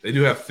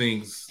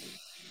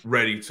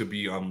ready to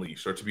be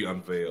unleashed or to be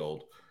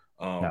unveiled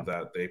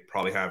that they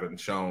probably haven't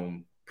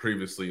shown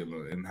previously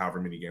in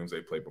however many games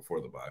they played before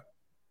the bye.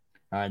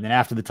 All right, and then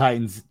after the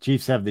Titans,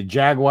 Chiefs have the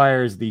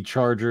Jaguars, the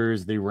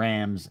Chargers, the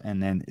Rams,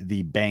 and then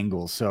the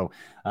Bengals. So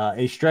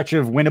a stretch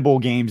of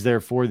winnable games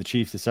there for the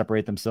Chiefs to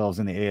separate themselves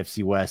in the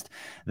AFC West.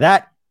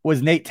 That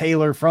was Nate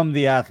Taylor from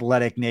The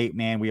Athletic. Nate,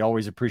 man, we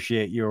always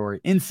appreciate your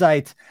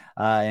insight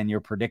and your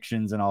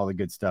predictions and all the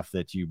good stuff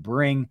that you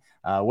bring.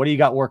 What do you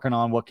got working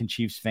on? What can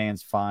Chiefs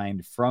fans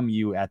find from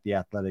you at The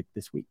Athletic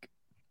this week?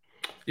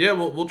 Yeah,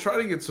 we'll try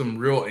to get some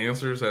real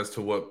answers as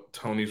to what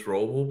Tony's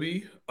role will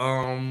be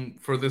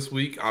for this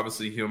week.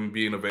 Obviously, him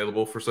being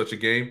available for such a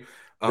game.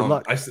 Good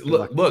luck.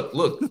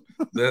 Look.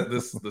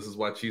 This is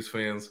why Chiefs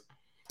fans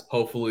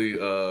hopefully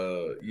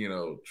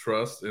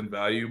trust and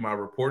value my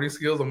reporting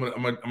skills. I'm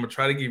gonna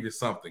try to give you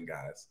something,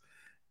 guys.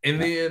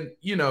 And then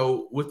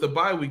with the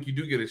bye week, you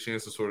do get a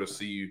chance to sort of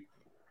see.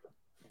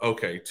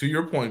 Okay, to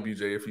your point,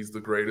 BJ, if he's the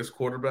greatest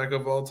quarterback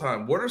of all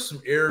time, what are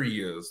some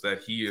areas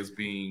that he is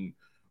being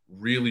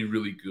really,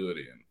 really good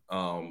in?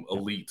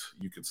 Elite,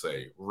 you could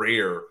say,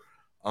 rare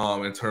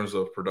in terms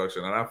of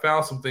production. And I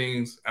found some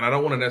things, and I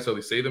don't want to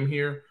necessarily say them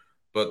here,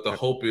 but the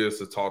hope is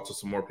to talk to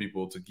some more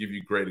people to give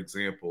you great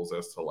examples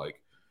as to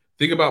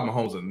think about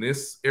Mahomes in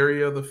this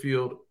area of the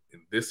field,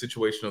 in this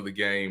situation of the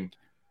game,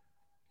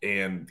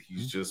 and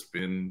he's just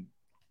been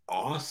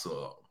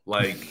awesome.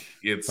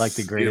 It's like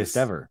the greatest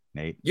ever,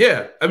 Nate.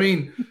 Yeah. I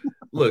mean,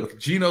 look,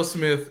 Geno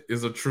Smith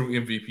is a true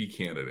MVP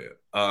candidate.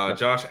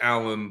 Josh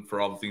Allen, for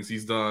all the things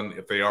he's done,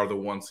 if they are the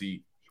one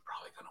seed, he's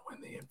probably going to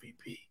win the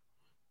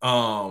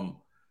MVP.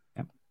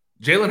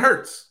 Jalen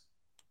Hurts,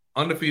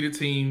 undefeated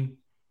team.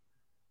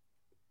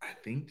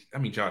 I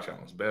mean, Josh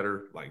Allen's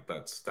better.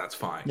 That's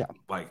fine. Yeah.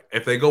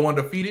 If they go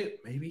undefeated,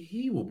 maybe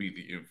he will be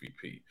the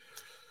MVP.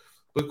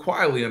 But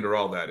quietly under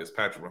all that is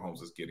Patrick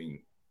Mahomes is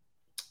getting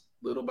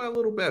little by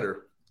little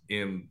better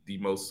in the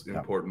most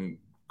important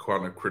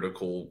kind of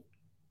critical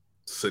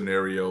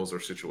scenarios or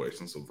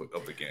situations of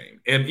the game.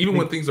 And even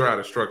when things are out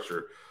of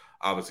structure,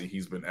 obviously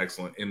he's been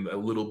excellent in a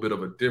little bit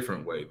of a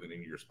different way than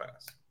in years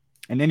past.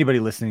 And anybody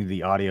listening to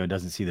the audio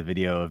doesn't see the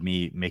video of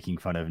me making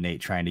fun of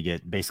Nate trying to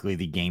get basically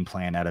the game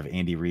plan out of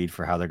Andy Reid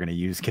for how they're going to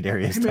use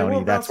Kadarius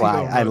Toney. That's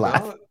why I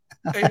laugh.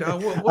 Hey,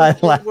 dog,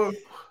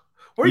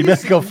 you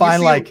best go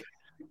find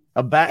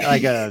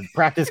a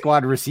practice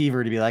squad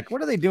receiver to be like,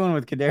 what are they doing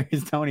with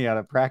Kadarius Toney out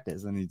of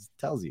practice? And he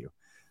tells you,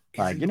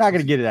 you're not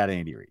going to get it out of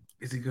Andy Reid.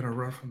 Is he going to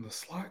run from the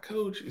slot,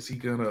 coach? Is he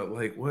going to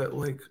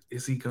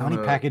is he going to? How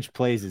many package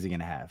plays is he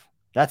going to have?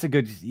 That's a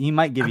good, he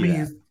might give you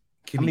that.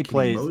 How many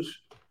plays?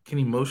 Can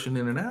he motion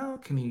in and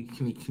out? Can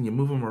you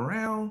move him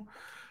around?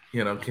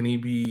 Can he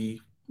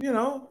be,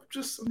 I'm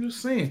just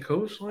saying,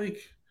 coach,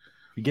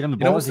 you get him the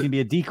balls, he can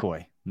be a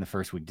decoy in the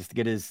first week just to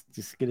get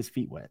his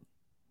feet wet.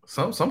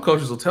 Some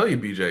coaches will tell you,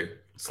 BJ,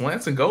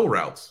 slants and go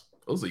routes.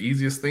 Those are the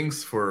easiest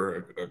things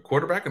for a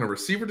quarterback and a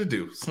receiver to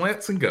do.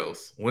 Slants and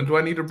goes. When do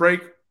I need a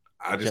break?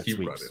 I just keep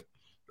running.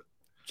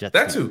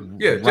 That too.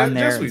 Yeah. Run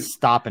there and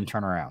stop and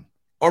turn around.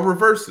 Or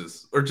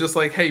reverses. Or just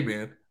hey,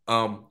 man,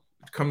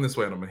 come this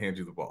way and I'm going to hand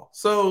you the ball.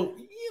 So,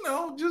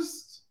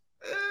 just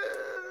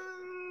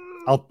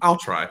I'll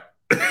try.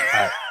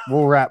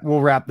 Right,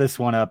 we'll wrap this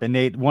one up. And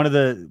Nate,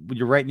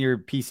 you're writing your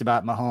piece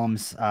about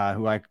Mahomes,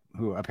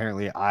 who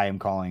apparently I am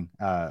calling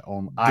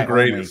the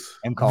greatest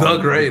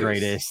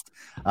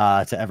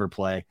to ever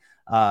play.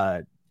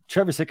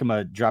 Trevor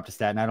Sikkema dropped a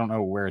stat, and I don't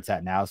know where it's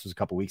at now. This was a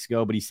couple weeks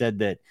ago, but he said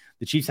that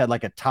the Chiefs had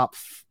a top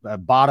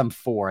bottom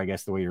four, I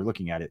guess the way you're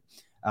looking at it,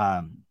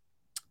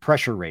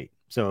 pressure rate.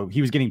 So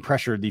he was getting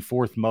pressured the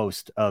fourth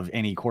most of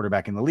any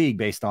quarterback in the league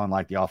based on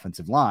the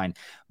offensive line,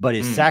 but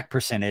his sack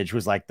percentage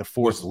was the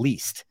fourth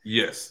least.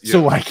 Yes. Yeah.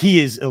 So he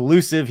is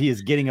elusive. He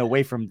is getting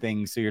away from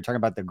things. So you're talking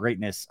about the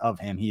greatness of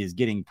him. He is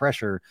getting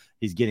pressure.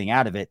 He's getting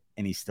out of it,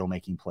 and he's still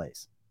making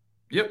plays.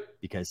 Yep.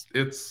 Because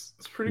it's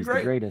pretty great.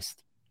 The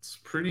greatest. It's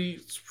pretty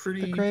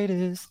the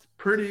greatest.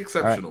 Pretty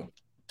exceptional.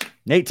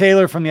 Nate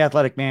Taylor from The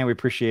Athletic, man. We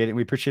appreciate it.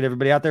 We appreciate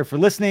everybody out there for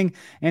listening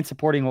and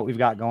supporting what we've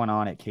got going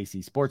on at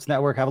KC Sports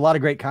Network. Have a lot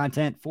of great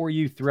content for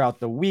you throughout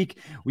the week.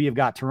 We have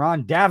got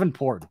Teron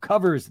Davenport, who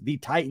covers the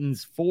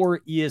Titans for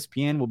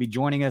ESPN, will be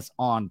joining us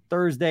on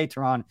Thursday.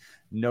 Teron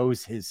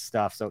knows his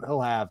stuff, so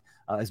he'll have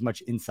as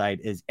much insight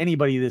as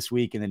anybody this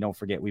week. And then don't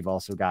forget, we've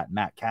also got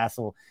Matt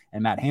Castle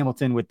and Matt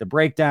Hamilton with the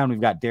breakdown.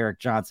 We've got Derek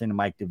Johnson and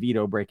Mike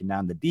DeVito breaking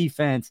down the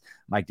defense.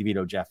 Mike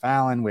DeVito, Jeff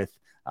Allen with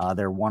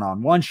their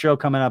one-on-one show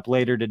coming up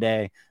later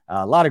today.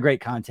 A lot of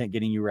great content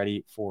getting you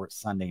ready for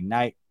Sunday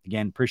night.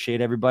 Again, appreciate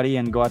everybody,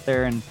 and go out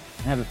there and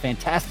have a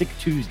fantastic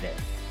Tuesday.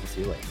 We'll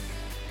see you later.